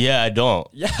 Yeah, I don't.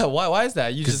 Yeah, why is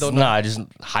that? You just don't know. Nah, just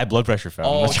high blood pressure, fam.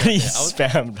 Oh, I'm not trying to okay. eat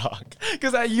spam, dog.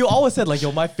 Because you always said like,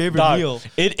 yo, my favorite Dog, meal.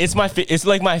 it's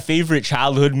like my favorite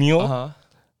childhood meal. Uh-huh.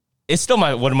 It's still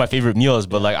one of my favorite meals,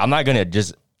 but like I'm not gonna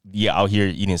just be out here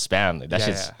eating spam. Like that's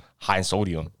Yeah, just yeah. high in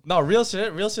sodium. No, real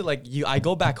shit. Like I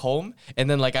go back home and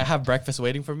then like I have breakfast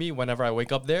waiting for me whenever I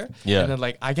wake up there. Yeah. And then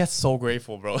like I get so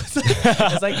grateful, bro.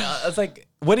 It's like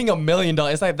winning $1 million.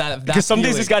 It's like that. Because some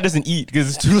days this guy doesn't eat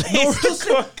because it's too late. No, real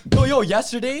shit. No, yo,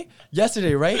 yesterday,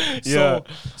 right? Yeah.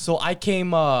 So I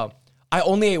came. I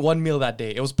only ate one meal that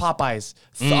day. It was Popeyes.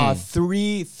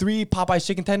 Three Popeyes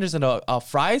chicken tenders and a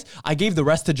fries. I gave the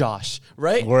rest to Josh,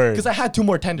 right? Word. Because I had 2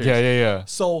 more tenders. Yeah.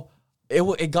 So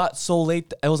it got so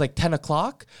late. It was like 10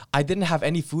 o'clock. I didn't have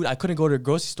any food. I couldn't go to the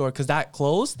grocery store because that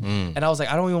closed. And I was like,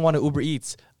 I don't even want to Uber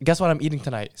Eats. Guess what I'm eating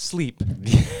tonight? Sleep.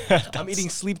 I'm eating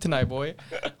sleep tonight, boy.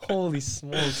 Holy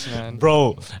smokes, man.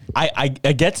 Bro,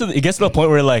 it gets to the point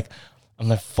where like I'm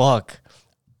like, fuck.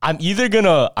 I'm either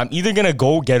gonna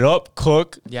go get up,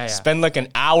 cook, spend like an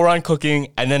hour on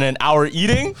cooking and then an hour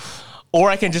eating,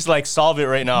 or I can just like solve it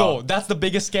right now. No, that's the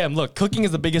biggest scam. Look, cooking is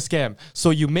the biggest scam.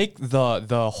 So you make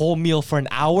the whole meal for an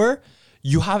hour.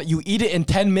 You eat it in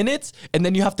 10 minutes, and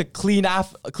then you have to clean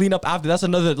up after. That's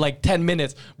another like 10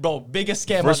 minutes, bro. Biggest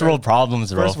scam. First world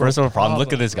problems, bro. First world problems.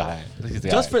 Look at this bro. guy.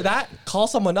 Just for that, call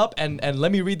someone up and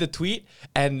let me read the tweet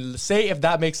and say if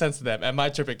that makes sense to them. Am I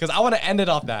tripping? Because I want to end it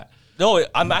off that. No,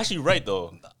 I'm actually right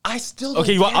though. I still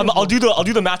Okay, I'll do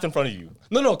the math in front of you.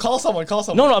 No, call someone.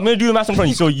 No, I'm gonna do the math in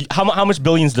front of you. So how much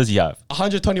billions does he have?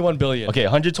 121 billion. Okay,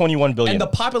 121 billion. And the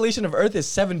population of Earth is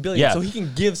 7 billion. Yeah. So he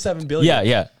can give 7 billion.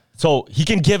 Yeah. So he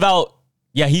can give out.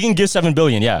 Yeah, he can give 7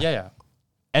 billion. Yeah. Yeah.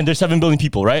 And there's 7 billion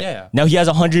people, right? Yeah. Now he has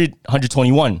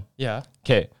 121. Yeah.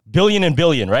 Okay, billion and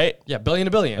billion, right? Yeah, billion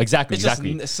to billion. Exactly. It's just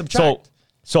So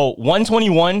subtract.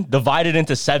 121 divided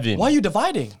into 7. Why are you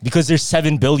dividing? Because there's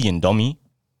 7 billion, dummy.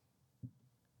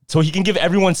 So he can give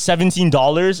everyone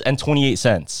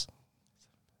 $17.28.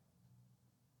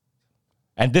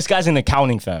 And this guy's an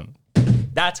accounting fam.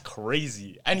 That's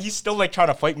crazy. And he's still like trying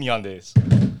to fight me on this.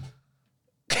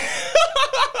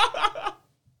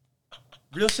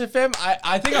 Real shit, fam.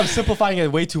 I think I'm simplifying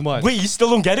it way too much. Wait, you still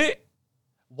don't get it?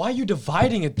 Why are you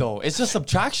dividing it though? It's just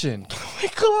subtraction. my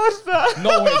god, man.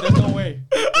 No way. There's no way.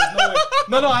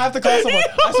 No, I have to call someone.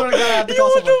 I swear to God, I have to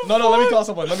call someone. No, let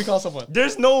me call someone.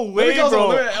 There's no way,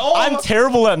 bro. I'm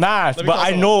terrible at math, but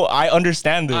I know I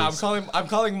understand this. I'm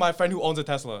calling my friend who owns a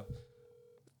Tesla.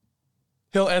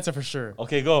 He'll answer for sure.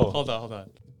 Okay, go. Hold on.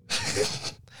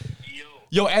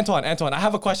 Yo, Antoine, I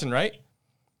have a question, right?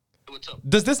 What's up?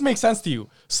 Does this make sense to you?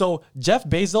 So Jeff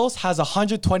Bezos has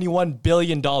 $121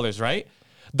 billion, right?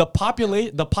 The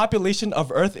population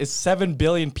of Earth is 7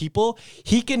 billion people.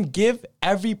 He can give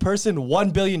every person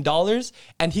 $1 billion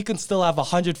and he can still have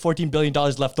 $114 billion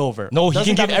left over. No, he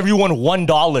can give everyone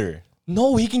 $1.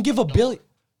 No, he can give $1 billion.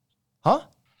 Huh?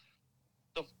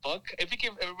 The fuck? If he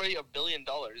gave everybody $1 billion,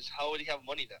 how would he have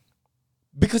money then?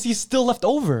 Because he's still left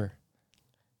over.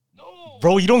 No.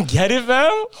 Bro, you don't get it,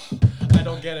 fam? I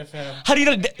don't get it, fam. How do you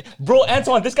know? Bro,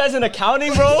 Antoine, this guy's in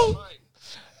accounting, bro.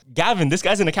 Gavin, this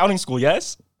guy's in accounting school,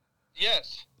 yes?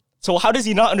 Yes. So how does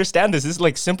he not understand this? This is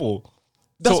like simple.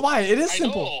 That's why it is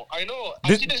simple. I know.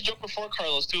 I've seen this joke before,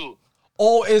 Carlos, too.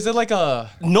 Oh, is it like a...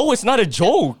 No, it's not a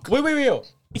joke.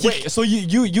 Wait, so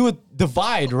you would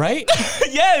divide, right?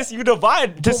 Yes, you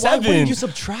divide to But 7. Why wouldn't you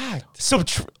subtract?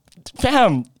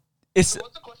 Fam, it's...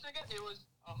 What's the question again? It was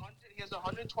 100. He has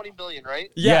 120 billion, right?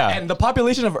 Yeah. And the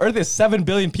population of Earth is 7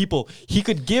 billion people. He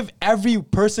could give every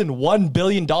person $1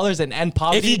 billion and end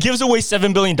poverty. If he gives away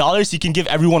 $7 billion, he can give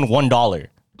everyone $1.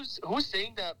 Who's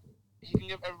saying that he can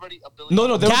give everybody $1 billion?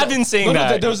 No, Gavin's saying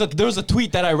that. There was a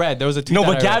tweet that I read.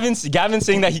 Gavin's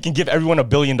saying that he can give everyone $1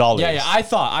 billion. Yeah, I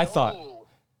thought. Oh.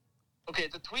 Okay,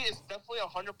 the tweet is definitely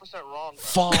 100% wrong.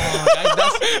 Fuck.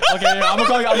 Okay, I'm gonna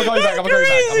call you back.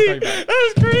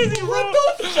 That's crazy, bro.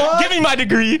 What the fuck? Give me my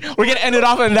degree. We're gonna end it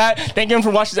off on that. Thank you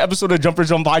for watching this episode of Jumper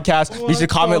Jump Podcast. Be sure to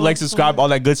comment, like, subscribe, all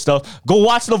that good stuff. Go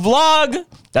watch the vlog.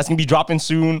 That's gonna be dropping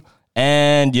soon.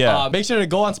 And yeah. Make sure to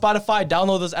go on Spotify,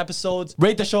 download those episodes,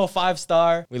 rate the show a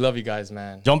 5-star. We love you guys,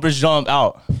 man. Jumpers Jump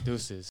out. Deuces.